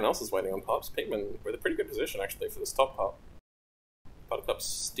everyone else is waiting on Pups. Pinkman with a pretty good position, actually, for this top Pup. Buttercup's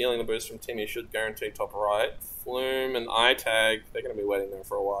stealing the boost from Timmy, should guarantee top right. Flume and I-Tag, they're going to be waiting there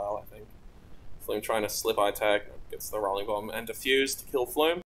for a while, I think. Flume trying to slip I-Tag, gets the rolling bomb and defuse to kill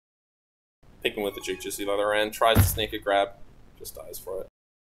Flume. Pinkman with the juke juice at the other end, tries to sneak a grab, just dies for it.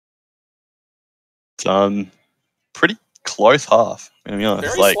 Pretty close half, to be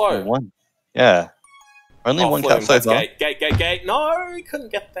honest. Very slow. One. Yeah. Only one cap so far. Gate. No, he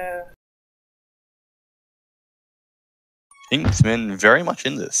couldn't get there. Pink's been very much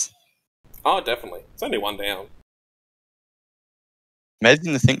in this. Oh, definitely. It's only one down.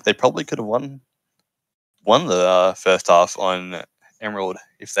 Amazing to think they probably could have won the first half on Emerald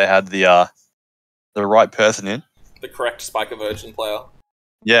if they had the right person in. The correct Spiker Virgin player.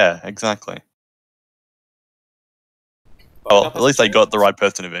 Yeah, exactly. Well, at least they got the right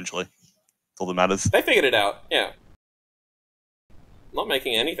person eventually. That's all that matters. They figured it out, yeah. Not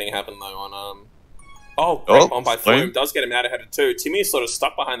making anything happen though on great bomb by Flume does get him out ahead of 2. Timmy's sort of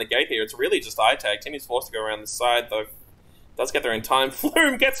stuck behind the gate here. It's really just I-Tag. Timmy's forced to go around the side though. Does get there in time.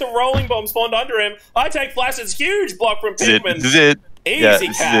 Flume gets a rolling bomb spawned under him. I-Tag flashes, huge block from Pinkman. This is it. Easy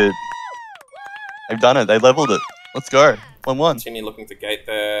cap. They've done it. They leveled it. Let's go. 1-1. Timmy looking to gate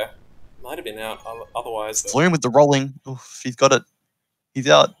there. Might have been out otherwise. Flume with the rolling. Oof, he's got it. He's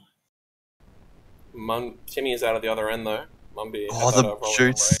out. Timmy is out of the other end though. Munby. Oh, the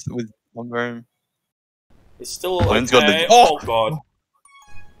shoots with one room. He's still okay. Oh god.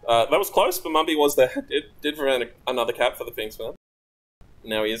 That was close, but Munby was there. Did run another cap for the Pinksman.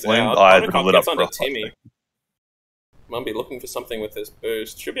 Now he is out. Buttercup gets onto Timmy. Munby looking for something with this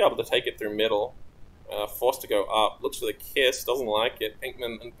boost. Should be able to take it through middle. Forced to go up. Looks for the kiss. Doesn't like it.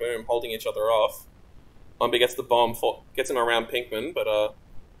 Pinkman and Boom holding each other off. Mumby gets the bomb, gets him around Pinkman, but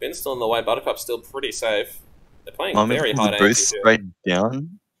Vin's still in the way. Buttercup's still pretty safe. They're playing very hard the boost straight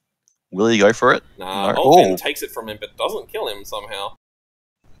down. Will he go for it? Nah, No. Vin takes it from him, but doesn't kill him somehow.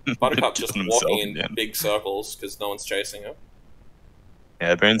 Buttercup just walking in big circles because no one's chasing him.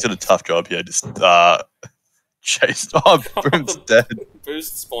 Yeah, Boom's did a tough job here. Just chased. Oh, Boom's dead.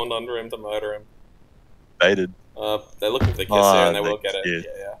 Boost spawned under him to murder him. Baited. They're looking for the kiss here, and they will get it.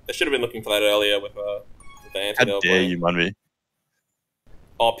 Yeah. They should have been looking for that earlier with the antidote. How dare you, Mumby?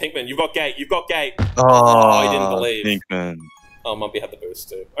 Oh, Pinkman, you've got gate. You've got gate. Oh, he didn't believe. Pinkman. Oh, Mumby had the boost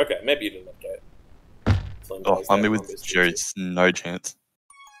too. Okay, maybe you didn't have gate. Oh, Mumby with juice. No chance.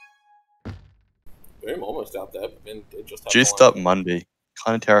 Boom, almost out there, but Vin did just have juiced up Mumby.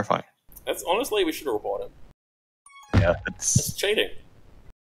 Kind of terrifying. That's honestly, we should report him. Yeah, it's cheating.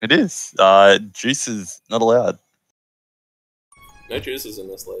 It is. Juice is not allowed. No juices in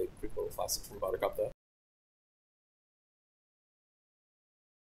this league. Quick little classic from Buttercup there.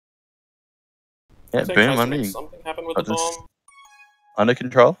 Yeah, Boom, Mumby. Something happened with the bomb. Under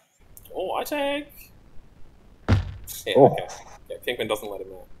control. Oh, I take. Yeah, oh. Okay. Yeah, Pinkman doesn't let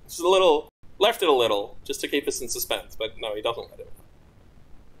him out. Just a little. Left it a little, just to keep us in suspense, but no, he doesn't let him out.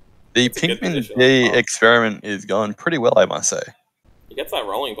 The Pinkman D experiment is going pretty well, I must say. He gets that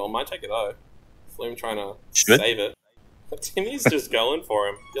rolling bomb, might take it though. Flume trying to save it. Timmy's just going for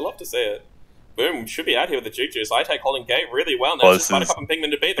him. You'll love to see it. Boom, should be out here with the juke juice. I take holding gate really well. Now it's just Buttercup and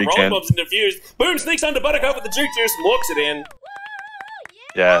Pinkman to beat. The rolling bomb's defused. Boom, sneaks under Buttercup with the juke juice and walks it in.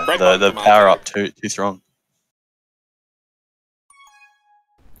 Yeah, the power up too strong.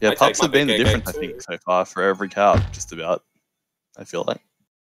 Yeah, pups have been the difference, I think, so far for every card, just about. I feel like.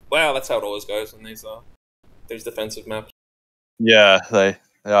 Wow, that's how it always goes in these defensive maps. Yeah, they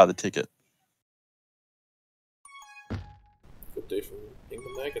are the ticket. Good do from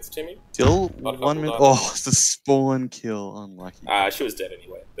Pinkman there. Gets Timmy. Still 1 minute. Oh, it's the spawn kill. Unlucky. She was dead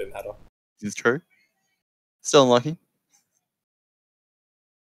anyway. Didn't matter. Is it true? Still unlucky.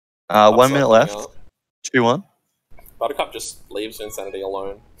 1 minute left. 2-1. Buttercup just leaves Insanity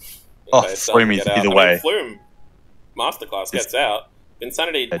alone. Oh, Flume is either way. Flume, Masterclass, gets out.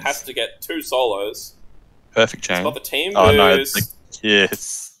 Insanity has to get 2 solos. Perfect chain. He's got the team boost. No, it's the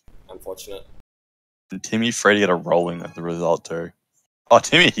kiss. Unfortunate. And Timmy Freddy get a rolling at the result too. Oh,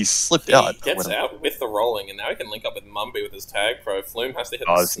 Timmy, he slipped out. He gets out with the rolling, and now he can link up with Mumby with his tag pro. Flume has to hit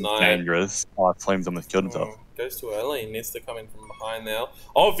the snipe. Dangerous. Oh, Flume's almost killed himself. Goes too early. He needs to come in from behind now.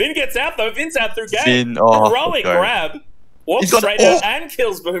 Oh, Vin gets out though. Vin's out through gate. Heroic grab. Walks straight out and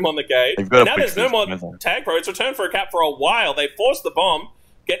kills Boom on the gate. And now there's no more tag pro. It's returned for a cap for a while. They force the bomb.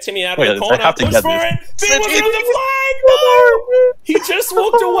 Get Timmy out of the corner. Push for it. Vin was on the flag. No! He just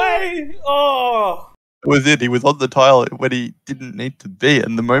walked away. Oh. It was it. He was on the tile when he didn't need to be.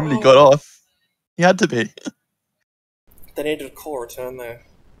 And the moment he got off, he had to be. They needed a call return there.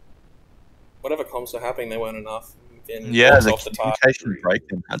 Whatever comms were happening, they weren't enough. Yeah, the communication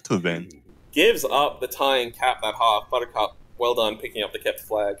breakdown had to have been. Gives up the tying cap that half. Buttercup, well done picking up the kept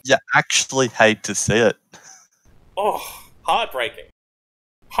flag. You actually hate to see it. Oh, heartbreaking.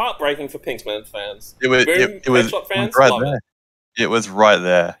 Heartbreaking for Pinkman fans. It was fans right there. It was right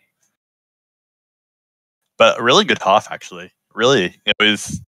there. But a really good half, actually. Really, it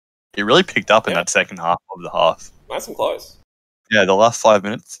really picked up in that second half of the half. Nice and close. Yeah, the last 5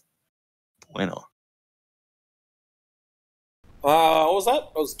 minutes. Bueno. What was that?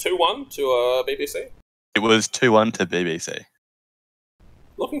 It was 2-1 to BBC? It was 2-1 to BBC.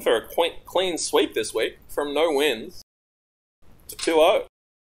 Looking for a clean sweep this week from no wins to 2-0.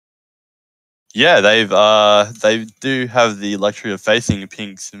 Yeah, they do have the luxury of facing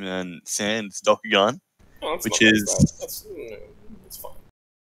Pinks and Sands Dokugan, which is it's fine.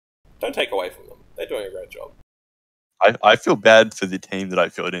 Don't take away from them. They're doing a great job. I feel bad for the team that I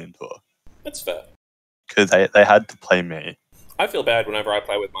filled in for. That's fair. Because they had to play me. I feel bad whenever I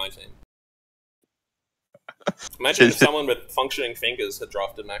play with my team. Imagine if someone with functioning fingers had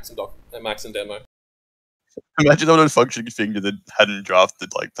drafted Max and Demo. Imagine someone with functioning fingers that hadn't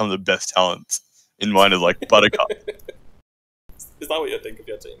drafted like some of the best talents in mind as like Buttercup. Is that what you think of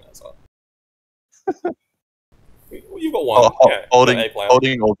your team as? You've got one.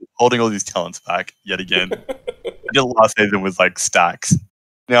 Holding all these talents back yet again. I did it last season with like Stacks.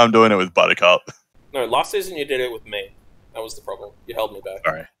 Now I'm doing it with Buttercup. No, last season you did it with me. That was the problem. You held me back.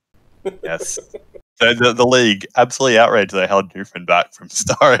 Sorry. Yes. So the league absolutely outraged they held Newfriend back from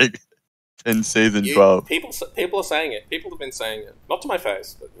starring in season 12. People are saying it. People have been saying it. Not to my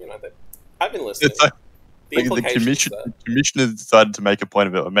face, but I've been listening. The commissioner decided to make a point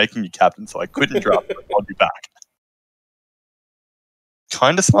of it. I'm making you captain, so I couldn't draft you. I'll be back.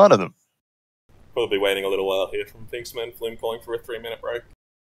 Kind of smart of them. Probably waiting a little while here from Pinksman. Flume calling for a 3-minute break.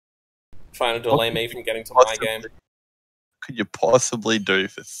 Trying to delay me from getting to my game. What could you possibly do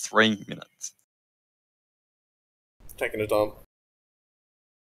for 3 minutes? Taking a dump.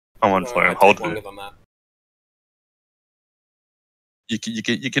 Come on, Flume, I'd hold take longer it. than that.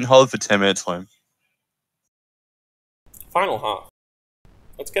 You can hold for 10 minutes, Flume. Final half.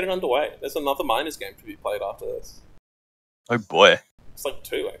 Let's get it underway. There's another miners game to be played after this. Oh boy. It's like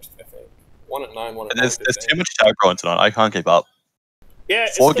 2, actually, I think. 1 at 9, 1 at 9. There's too much tag going tonight. I can't keep up. Yeah,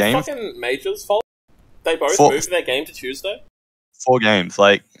 4 it's games? the fucking Majors' fault. They both moved their game to Tuesday. 4 games.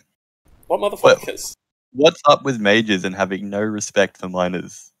 Like, what motherfuckers? What's up with majors and having no respect for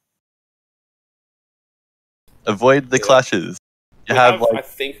minors? Avoid the clashes. You have, I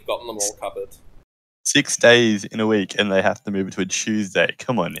think, gotten them all covered. 6 days in a week, and they have to move it to a Tuesday.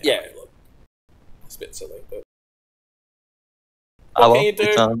 Come on now. Yeah, look, it's a bit silly, but what can you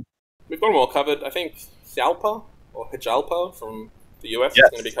do? We've got them all covered. I think Jalpa or Hijalpa from the US is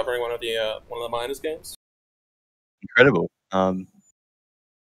going to be covering one of the miners games. Incredible.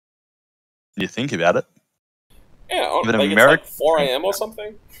 You think about it. Yeah, like it's like 4 AM or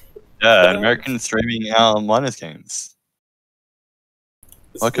something. Yeah, an American streaming our miners games.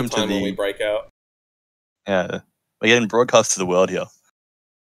 This Welcome is the time to when we break out. Yeah, we're getting broadcast to the world here.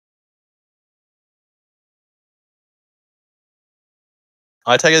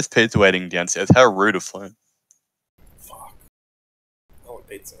 I take us pizza waiting downstairs. How rude of Flume. Fuck. I want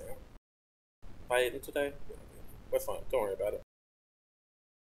pizza now. I ate it today. We're fine. Don't worry about it.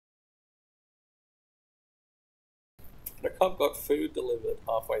 The cop got food delivered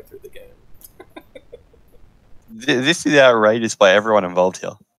halfway through the game. This is outrageous by everyone involved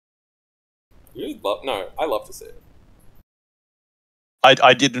here. No, I love to see it.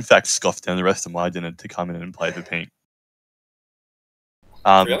 I did in fact scoff down the rest of my dinner to come in and play for Pink.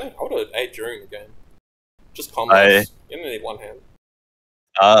 Really? I would have ate during the game. Just combos. You don't need one hand.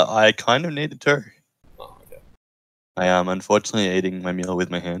 I kind of needed two. Oh, okay. I am unfortunately eating my meal with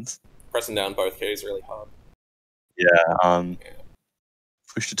my hands. Pressing down both keys really hard. Yeah,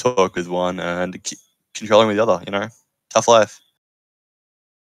 push to talk with one and controlling with the other, you know? Tough life.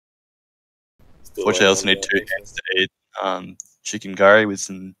 Fortunately, I also need 2 hands to eat chicken curry with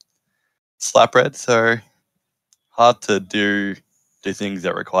some slap bread, so hard to do things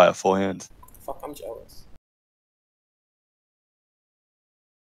that require 4 hands. Fuck, I'm jealous.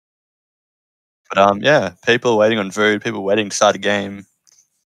 But yeah, people waiting on food, people waiting to start a game,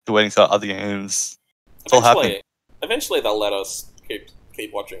 people waiting to start other games. It's all happening. Eventually they'll let us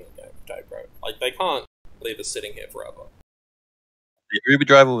keep watching the game, bro. Like, they can't leave us sitting here forever. The Uber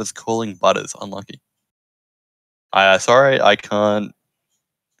driver was calling Butters unlucky. Sorry, I can't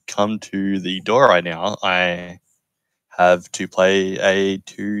come to the door right now. I have to play a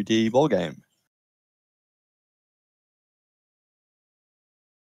 2D ball game.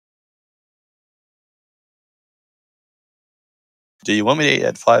 Do you want me to eat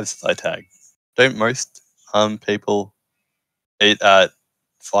at 5 since I tag? Don't most people eat at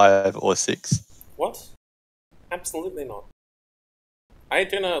 5 or 6? What? Absolutely not. I eat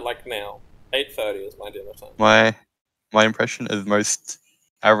dinner like now. 8:30 is my dinner time. My impression of most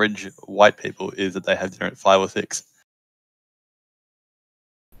average white people is that they have dinner at 5 or 6.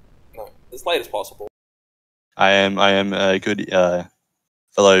 No, as late as possible. I am a good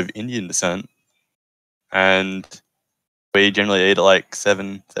fellow of Indian descent, and we generally eat at like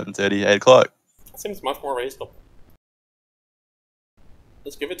 7, 7:30, 8 o'clock. That seems much more reasonable.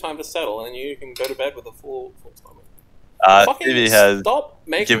 Just give it time to settle, and you can go to bed with a full stomach. Stevie has stop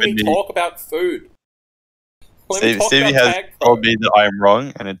making me talk about food. Stevie has told me that I am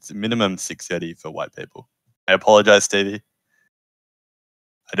wrong, and it's minimum 6:30 for white people. I apologize, Stevie.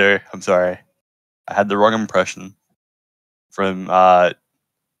 I do. I'm sorry. I had the wrong impression from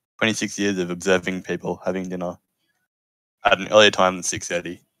 26 years of observing people having dinner at an earlier time than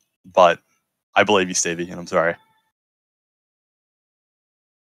 6:30. But I believe you, Stevie, and I'm sorry.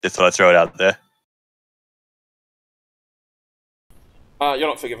 Just thought I'd throw it out there. You're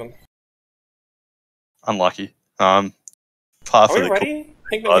not forgiven. Unlucky. Are we ready?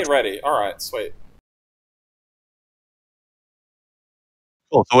 Pinkman, get ready. Alright, sweet.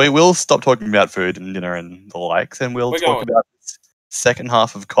 Cool. So we will stop talking about food and dinner and the likes, and we'll talk about this second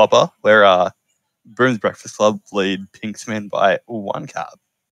half of Copper, where Broom's Breakfast Club lead Pinksman by 1 cap.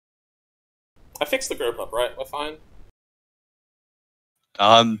 I fixed the group up, right? We're fine?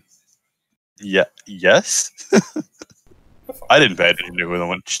 Yeah, yes. I didn't pay attention to who on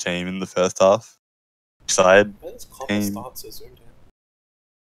which team in the first half. Side team.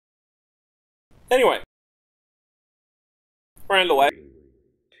 Anyway, we're underway. 3,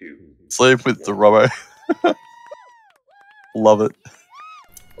 2, Sleep with the Robbo. Love it.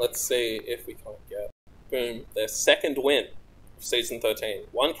 Let's see if we can get, boom, their second win of Season 13.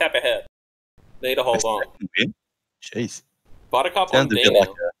 One cap ahead. Need to hold on. Win? Jeez. Buttercup Sounds on a D bit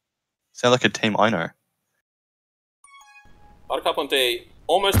now. sound like a team I know. Buttercup on D,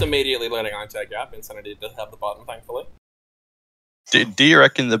 almost immediately letting iTag out. Insanity did have the button, thankfully. Do you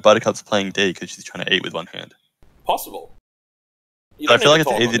reckon the Buttercup's playing D because she's trying to eat with one hand? Possible. You I don't feel need like to it's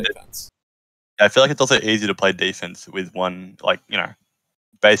talk on easy to. defense. I feel like it's also easy to play defense with one, like, you know,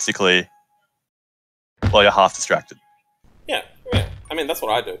 basically, well, you're half distracted. Yeah. I mean, that's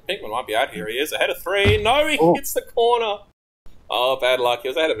what I do. Pinkman might be out here. He is ahead of 3. No, he hits the corner. Oh, bad luck. He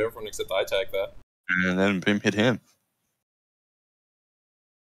was ahead of everyone except iTag there. And then boom, hit him.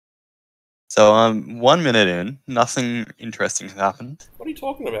 So 1 minute in, nothing interesting has happened. What are you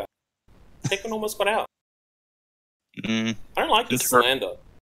talking about? Pinkman almost got out. Mm, I don't like this slander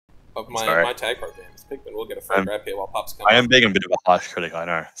of my tag pro games. Pinkman will get a free grab here while Pups come I am being a bit of a harsh critic, I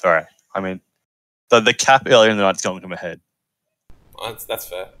know. Sorry. I mean, the cap earlier in the night's going to my head. That's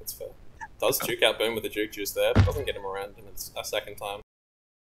fair. That's fair. Does juke out Boom with the juke juice there. Doesn't get him around in a second time.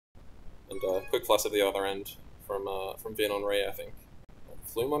 And quick flush at the other end from Vin on Rhea, I think.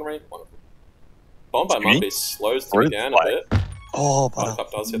 Flume on Rhea? One of them. Bomb by Mumby slows Timmy down a bit. Oh,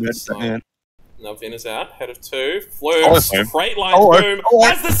 Buttercup does hit the snipe. Now Vin is out, head of 2. Oh, Flume, straight line Boom.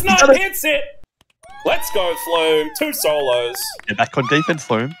 As the snipe hits it! Let's go, Flume. 2 solos. Get back on defense,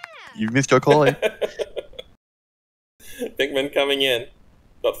 Flume. You missed your calling. Pinkman coming in.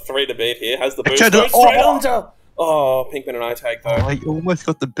 Got 3 to beat here. Has the boost. Goes straight onto. Oh, Pinkman and iTag though. Oh, you almost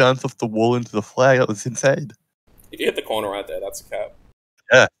got the bounce off the wall into the flag. That was insane. If you hit the corner right there, that's a cap.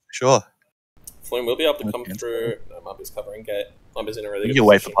 Yeah, sure. Flume will be able to come through. No, Mumby's covering gate. Mumby's in a really good You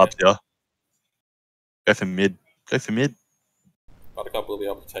wait for position Pups here. Go for mid. Go for mid. Buttercup will be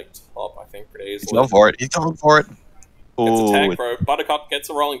able to take top, I think, pretty easily. He's going for it. He's going for it. Gets a tag, bro. Buttercup gets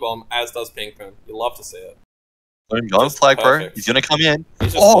a rolling bomb, as does Pinkman. You love to see it. Go on flag, bro. He's going to come in.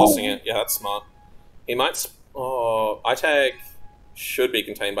 He's just forcing it. Yeah, that's smart. He might... Oh, iTag should be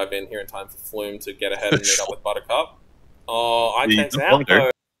contained by Ben here in time for Flume to get ahead and meet up with Buttercup. Oh, iTag's out, though.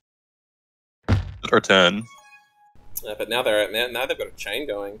 Good return. Yeah, but now they've got a chain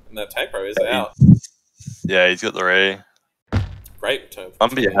going, and that tag pro is out. Yeah, he's got the Ray. Great return.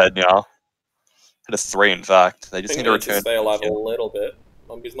 Mumby ahead now. Hit a 3, in fact. They just need to return. To stay alive a little bit.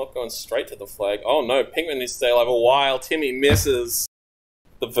 Mumby's not going straight to the flag. Oh no, Pinkman needs to stay alive a while. Timmy misses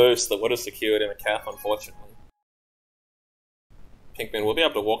the verse that would have secured him a cap, unfortunately. Pinkman will be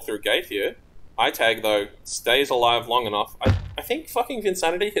able to walk through gate here. iTag, though, stays alive long enough. I think fucking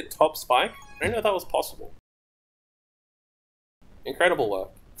Vinsanity hit top spike. I didn't know that was possible. Incredible work.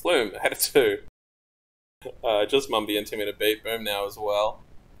 Flume, ahead of 2. Just Mumby and Timmy to beat. Boom now as well.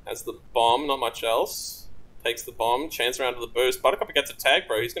 Has the bomb, not much else. Takes the bomb, chance around to the boost. Buttercup gets a tag,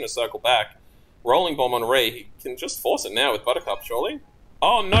 bro. He's going to circle back. Rolling bomb on Rhea. He can just force it now with Buttercup, surely.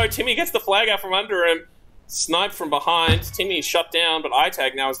 Oh no, Timmy gets the flag out from under him. Sniped from behind. Timmy shut down, but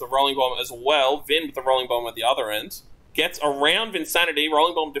iTag now has the rolling bomb as well. Vin with the rolling bomb at the other end. Gets around Vinsanity.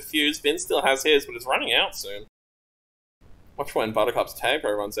 Rolling bomb diffused. Vin still has his, but it's running out soon. Watch when Buttercup's tag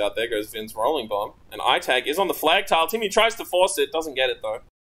pro runs out. There goes Vin's rolling bomb. And iTag is on the flag tile. Timmy tries to force it. Doesn't get it, though.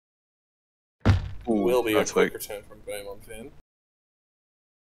 Ooh, will be a quick return from Boom on Vin.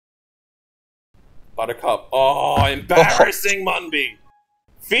 Buttercup. Oh, embarrassing Mumby.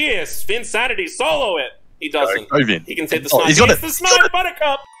 Fierce. Vinsanity solo it. He doesn't. He can hit the snipe. He's the snipe.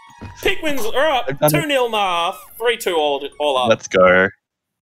 Buttercup. Pinkman's are up. 2-0 Marth. 3-2 all up. Let's go.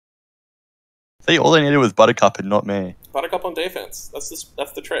 See, all they needed was Buttercup and not me. Buttercup on defense.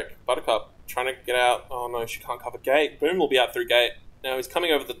 That's the trick. Buttercup trying to get out. Oh no, she can't cover gate. Boom will be out through gate. Now he's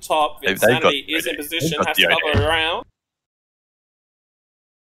coming over the top. Insanity is in position. Has to cover around.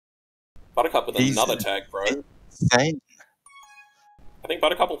 Buttercup with another tag pro. Insane. I think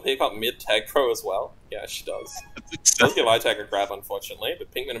Buttercup will pick up mid tag pro as well. Yeah, she does. Does give iTag a grab, unfortunately,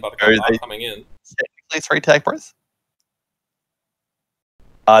 but Pinkman and Buttercup are coming in. Technically 3 tag pros?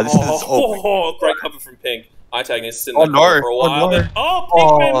 This is great cover from Pink. iTag is sitting there for a while.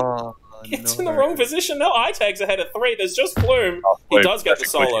 Pinkman gets in the wrong position. No, iTag's ahead of 3. There's just Flume. He does get the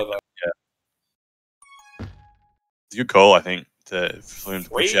solo, though. Yeah. It's a good call, I think, to Flume to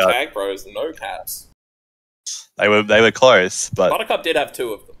push out. 3 tag pros, no caps. They were close, but... Buttercup did have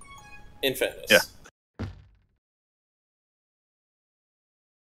 2 of them, in fairness. Yeah.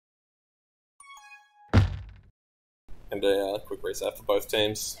 And a quick reset for both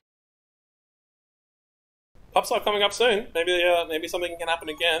teams. Pups are coming up soon. Maybe something can happen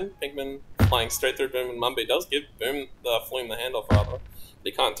again. Pinkman flying straight through Boom and Mumby does give Boom Flume the handoff, rather.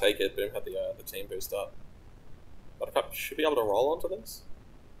 He can't take it. Boom had the team boost up. Buttercup should be able to roll onto this.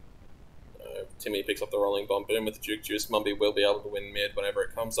 Timmy picks up the rolling bomb. Boom with the juke juice. Mumby will be able to win mid whenever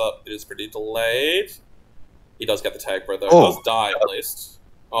it comes up. It is pretty delayed. He does get the tag, bro, though. He does die, at least.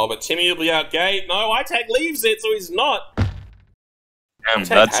 Oh, but Timmy will be out gate. No, iTag leaves it, so he's not. Damn,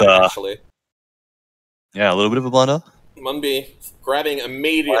 that's actually. Yeah, a little bit of a blunder. Mumby grabbing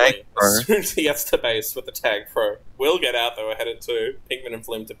immediately as soon as he gets to base with the tag pro. Will get out, though, ahead of 2. Pinkman and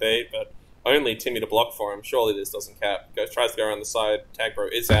Flume to beat, but only Timmy to block for him. Surely this doesn't cap. Tries to go around the side. Tag pro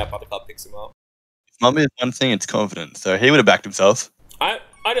is out. Buttercup picks him up. Mumby is one thing, it's confidence. So he would have backed himself. I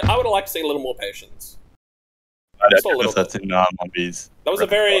would have liked to see a little more patience. That's in Mumby's. That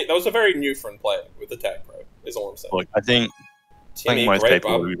was a very new friend play with the tag pro. Is all I'm saying. Look, I think most great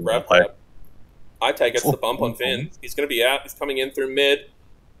people bump, grab. iTag gets the bump on Finn. He's going to be out. He's coming in through mid.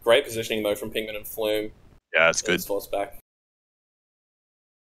 Great positioning though from Pinkman and Flume. Yeah, it's good. Force back.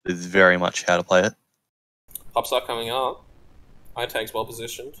 It's very much how to play it. Pops up coming up. iTag's well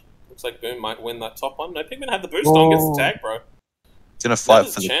positioned. Looks like Boom might win that top one. No, Pinkman had the boost on, gets the tag, bro. He's going to fight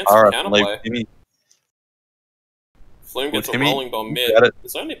for the power. Flume gets a rolling bomb mid.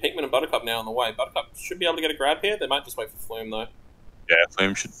 There's only Pinkman and Buttercup now on the way. Buttercup should be able to get a grab here. They might just wait for Flume, though. Yeah,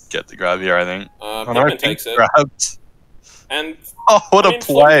 Flume should get the grab here, I think. Pinkman takes it. Grabbed. And what a play.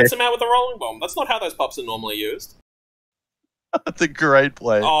 Flume gets him out with a rolling bomb. That's not how those pops are normally used. That's a great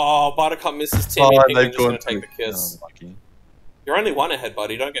play. Oh, Buttercup misses Timmy. Pinkman just going to take the kiss. You're only one ahead,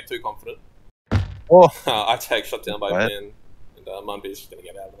 buddy. Don't get too confident. iTag shut down by Vin. And Mumby's just going to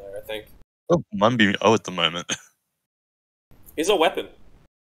get out of there, I think. Mumby at the moment. He's a weapon.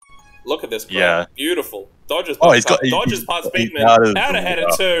 Look at this play. Yeah. Beautiful. Dodges past Pinkman. Out ahead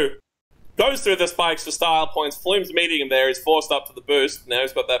of 2. Goes through the spikes for style points. Flume's meeting him there. He's forced up to the boost. Now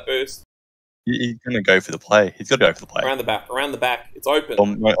he's got that boost. He's going to go for the play. He's got to go for the play. Around the back. It's open.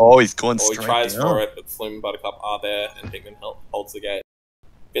 He's going straight he tries down. for it, but Flume and Buttercup are there, and Pinkman holds the gate.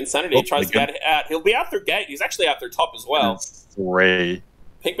 Insanity tries to get out. He'll be out through gate. He's actually out through top as well. 3.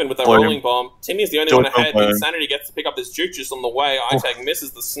 Pinkman with a rolling bomb. Timmy's the only one ahead. Insanity gets to pick up this juke juice on the way. iTag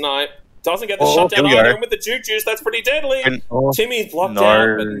misses the snipe. Doesn't get the shutdown either. And with the juke juice, that's pretty deadly. Timmy's blocked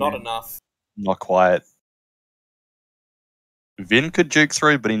out, but not enough. Not quite. Vin could juke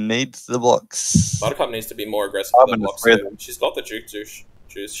through, but he needs the blocks. Buttercup needs to be more aggressive with the blocks. She's got the juke juice.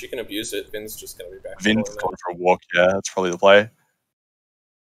 She can abuse it. Vin's just going to be back. Vin's going for a walk, yeah. That's probably the play.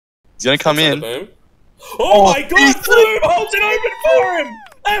 He's going to come in. Boom. Oh my god, Flume holds it open for him!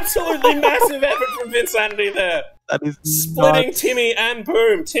 Absolutely massive effort from Vinsanity there. That is splitting nuts. Timmy and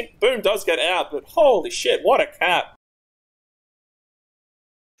Boom. Boom does get out, but holy shit, what a cap.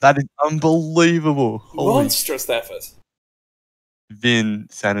 That is unbelievable. Monstrous effort.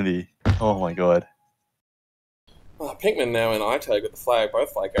 Vinsanity. Oh my god. Pinkman now in iTag with the flag.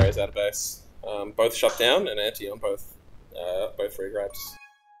 Both flag carriers out of base. Both shut down and anti on both free grabs.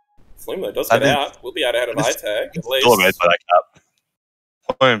 Flume though does get out. We'll be out of iTag at least. All amazed by that cap.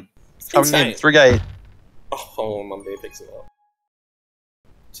 Boom. Coming in. 3 gate. Oh, Mumby picks him up.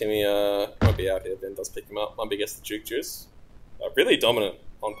 Timmy won't be out here. Vin does pick him up. Mumby gets the juke juice. Really dominant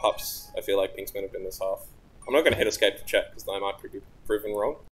on pups. I feel like Pinksman have been this half. I'm not going to hit escape to check because I might be proven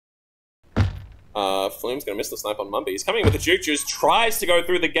wrong. Flume's going to miss the snipe on Mumby. He's coming with the juke juice. Tries to go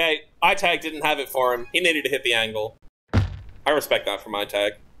through the gate. iTag didn't have it for him. He needed to hit the angle. I respect that from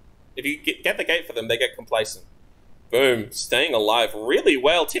iTag. If you get the gate for them, they get complacent. Boom. Staying alive really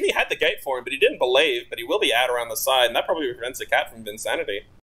well. Timmy had the gate for him, but he didn't believe. But he will be out around the side, and that probably prevents the cat from Vinsanity.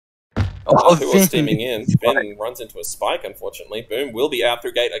 Who was steaming in. Vin runs into a spike, unfortunately. Boom will be out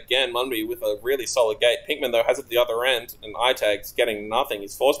through gate again. Mumby with a really solid gate. Pinkman, though, has it at the other end, and iTag's getting nothing.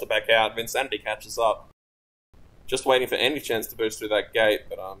 He's forced to back out. Vinsanity catches up. Just waiting for any chance to boost through that gate,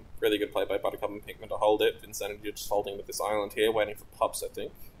 but really good play by Buttercup and Pinkman to hold it. Vinsanity just holding with this island here, waiting for Pups, I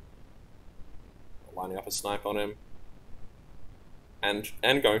think. Lining up a snipe on him. And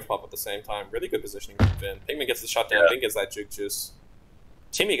going for Pup at the same time. Really good positioning from Vin. Pinkman gets the shutdown. Vin gets that juke juice.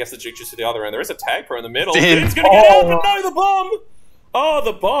 Timmy gets the juke juice to the other end. There is a tag pro in the middle. Vin's going to get out, but no, the bomb! Oh,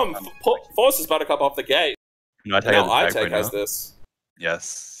 the bomb forces Buttercup off the gate. No, iTag has this.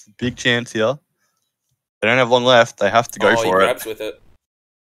 Yes. Big chance here. They don't have long left. They have to go for he it. grabs with it.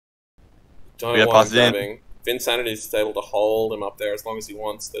 Don't want grabbing. Vinsanity's able to hold him up there as long as he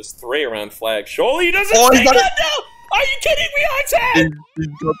wants. There's 3 around flag. Surely he doesn't take that now! Are you kidding me, iTag? He's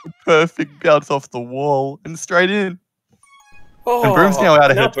got the perfect bounce off the wall and straight in. Oh, and Boom's now out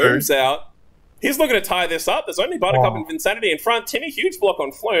ahead. Boom's out. He's looking to tie this up. There's only Buttercup and Vinsanity in front. Timmy, huge block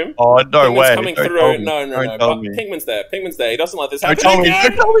on Flume. Oh, no way. Coming through. No. Pinkman's there. Pinkman's there. He doesn't let this happen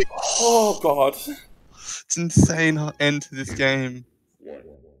again. Oh, God. It's insane end to this game.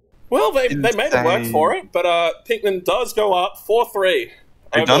 Well, they made it work for it, but Pinkman does go up 4-3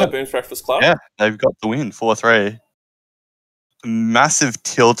 over Boom's Breakfast Club. Yeah, they've got the win, 4-3. Massive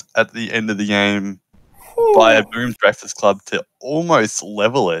tilt at the end of the game by Boom's Breakfast Club to almost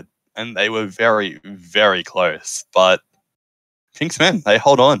level it, and they were very, very close. But Pink's men, they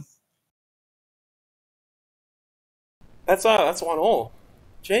hold on. That's 1-1.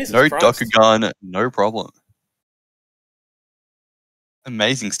 Jesus no Christ. Dokugan, no problem.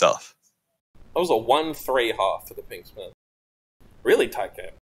 Amazing stuff. That was a 1-3 half for the Pinks men. Really tight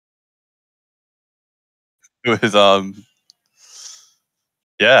game. It was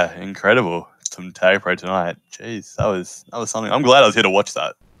yeah, incredible. Some tag pro tonight. Jeez, that was something. I'm glad I was here to watch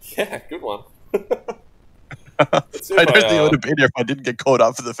that. Yeah, good one. I don't think I would have been here if I didn't get caught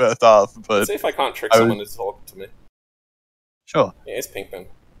up for the first half. But let's see if I can't trick someone to talk to me. Sure. Yeah, it's Pinkman.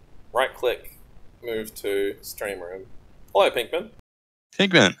 Right click, move to stream room. Hello, Pinkman.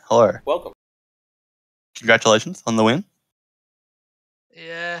 Pinkman, hello. Welcome. Congratulations on the win.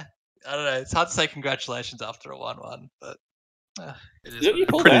 Yeah, I don't know. It's hard to say congratulations after a 1-1, but it is. You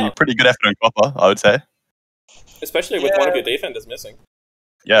pulled pretty good effort on Copper, I would say. Especially with one of your defenders missing.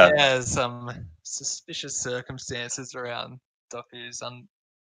 Yeah. Yeah, some suspicious circumstances around Doku's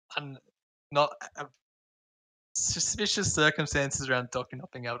suspicious circumstances around Doku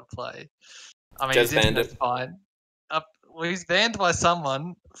not being able to play. I mean, his internet's fine. Well, he's banned by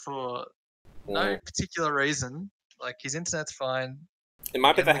someone for no particular reason. Like, his internet's fine. It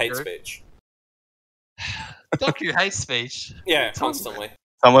might be the hate speech. Doku hates speech. Yeah, constantly.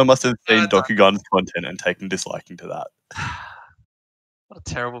 Someone must have seen Dokugan's content and taken disliking to that. What a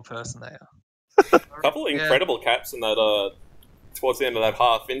terrible person they are. A couple of incredible caps in that, towards the end of that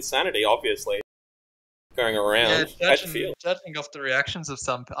half. Insanity, obviously, going around. Yeah, judging off the reactions of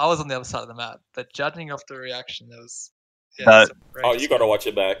some... I was on the other side of the map, but judging off the reaction, there was... Yeah, you got to watch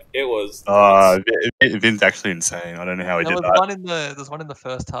it back. It was... Vin's actually insane. I don't know how he did that. There's one in the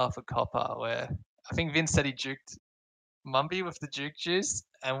first half of Copper where I think Vince said he juked Mumby with the juke juice,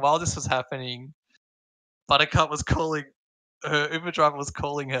 and while this was happening, Buttercup was calling... Her Uber driver was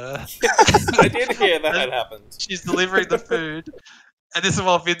calling her. I did hear that happened. She's delivering the food, and this is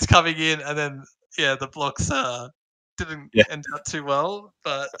while Vin's coming in, and then, the blocks didn't end up too well,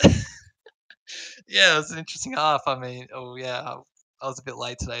 but... Yeah, it was an interesting half. I mean, I was a bit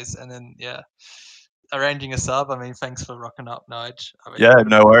late today, and then arranging a sub. I mean, thanks for rocking up, Nige. I mean,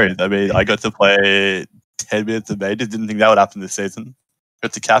 no worries. I mean, I got to play 10 minutes of Majors. Didn't think that would happen this season.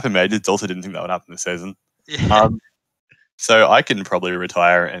 Got to cap in Majors. Also didn't think that would happen this season. Yeah. So I can probably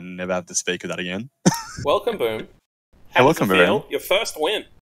retire and never have to speak of that again. Welcome, Boom. Welcome, Boom. Your first win.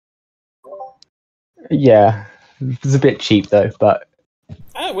 Yeah, it's a bit cheap though, but.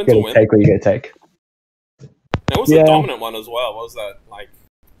 Win to win. Take what you gotta take. It was a dominant one as well. What was that, like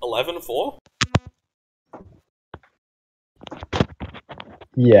 11-4?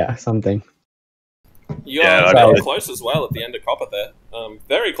 Yeah, something. You are very close as well at the end of Copper there.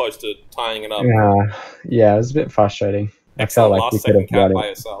 Very close to tying it up. Yeah, it was a bit frustrating. Excellent I felt like last we could second have cap won by it.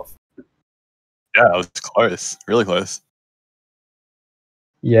 yourself. Yeah, it was close. Really close.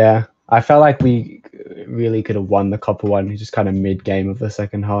 Yeah, I felt like we really could have won the Copper one. Just kind of mid-game of the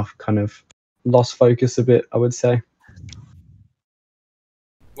second half, kind of lost focus a bit, I would say.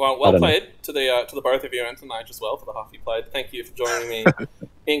 Well played to the both of you and to Nige as well for the half you played. Thank you for joining me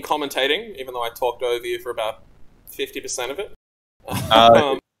in commentating, even though I talked over you for about 50% of it.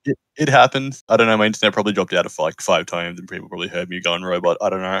 It happened. I don't know, my internet probably dropped out of like 5 times and people probably heard me going robot.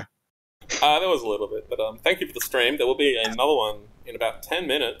 I don't know. There was a little bit, but thank you for the stream. There will be another one in about 10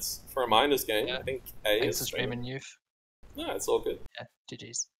 minutes for a Miners game. Yeah. I think Thanks for streaming, Youth. No, it's all good. Yeah,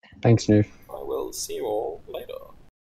 GG's. Thanks, Noof. I will see you all later.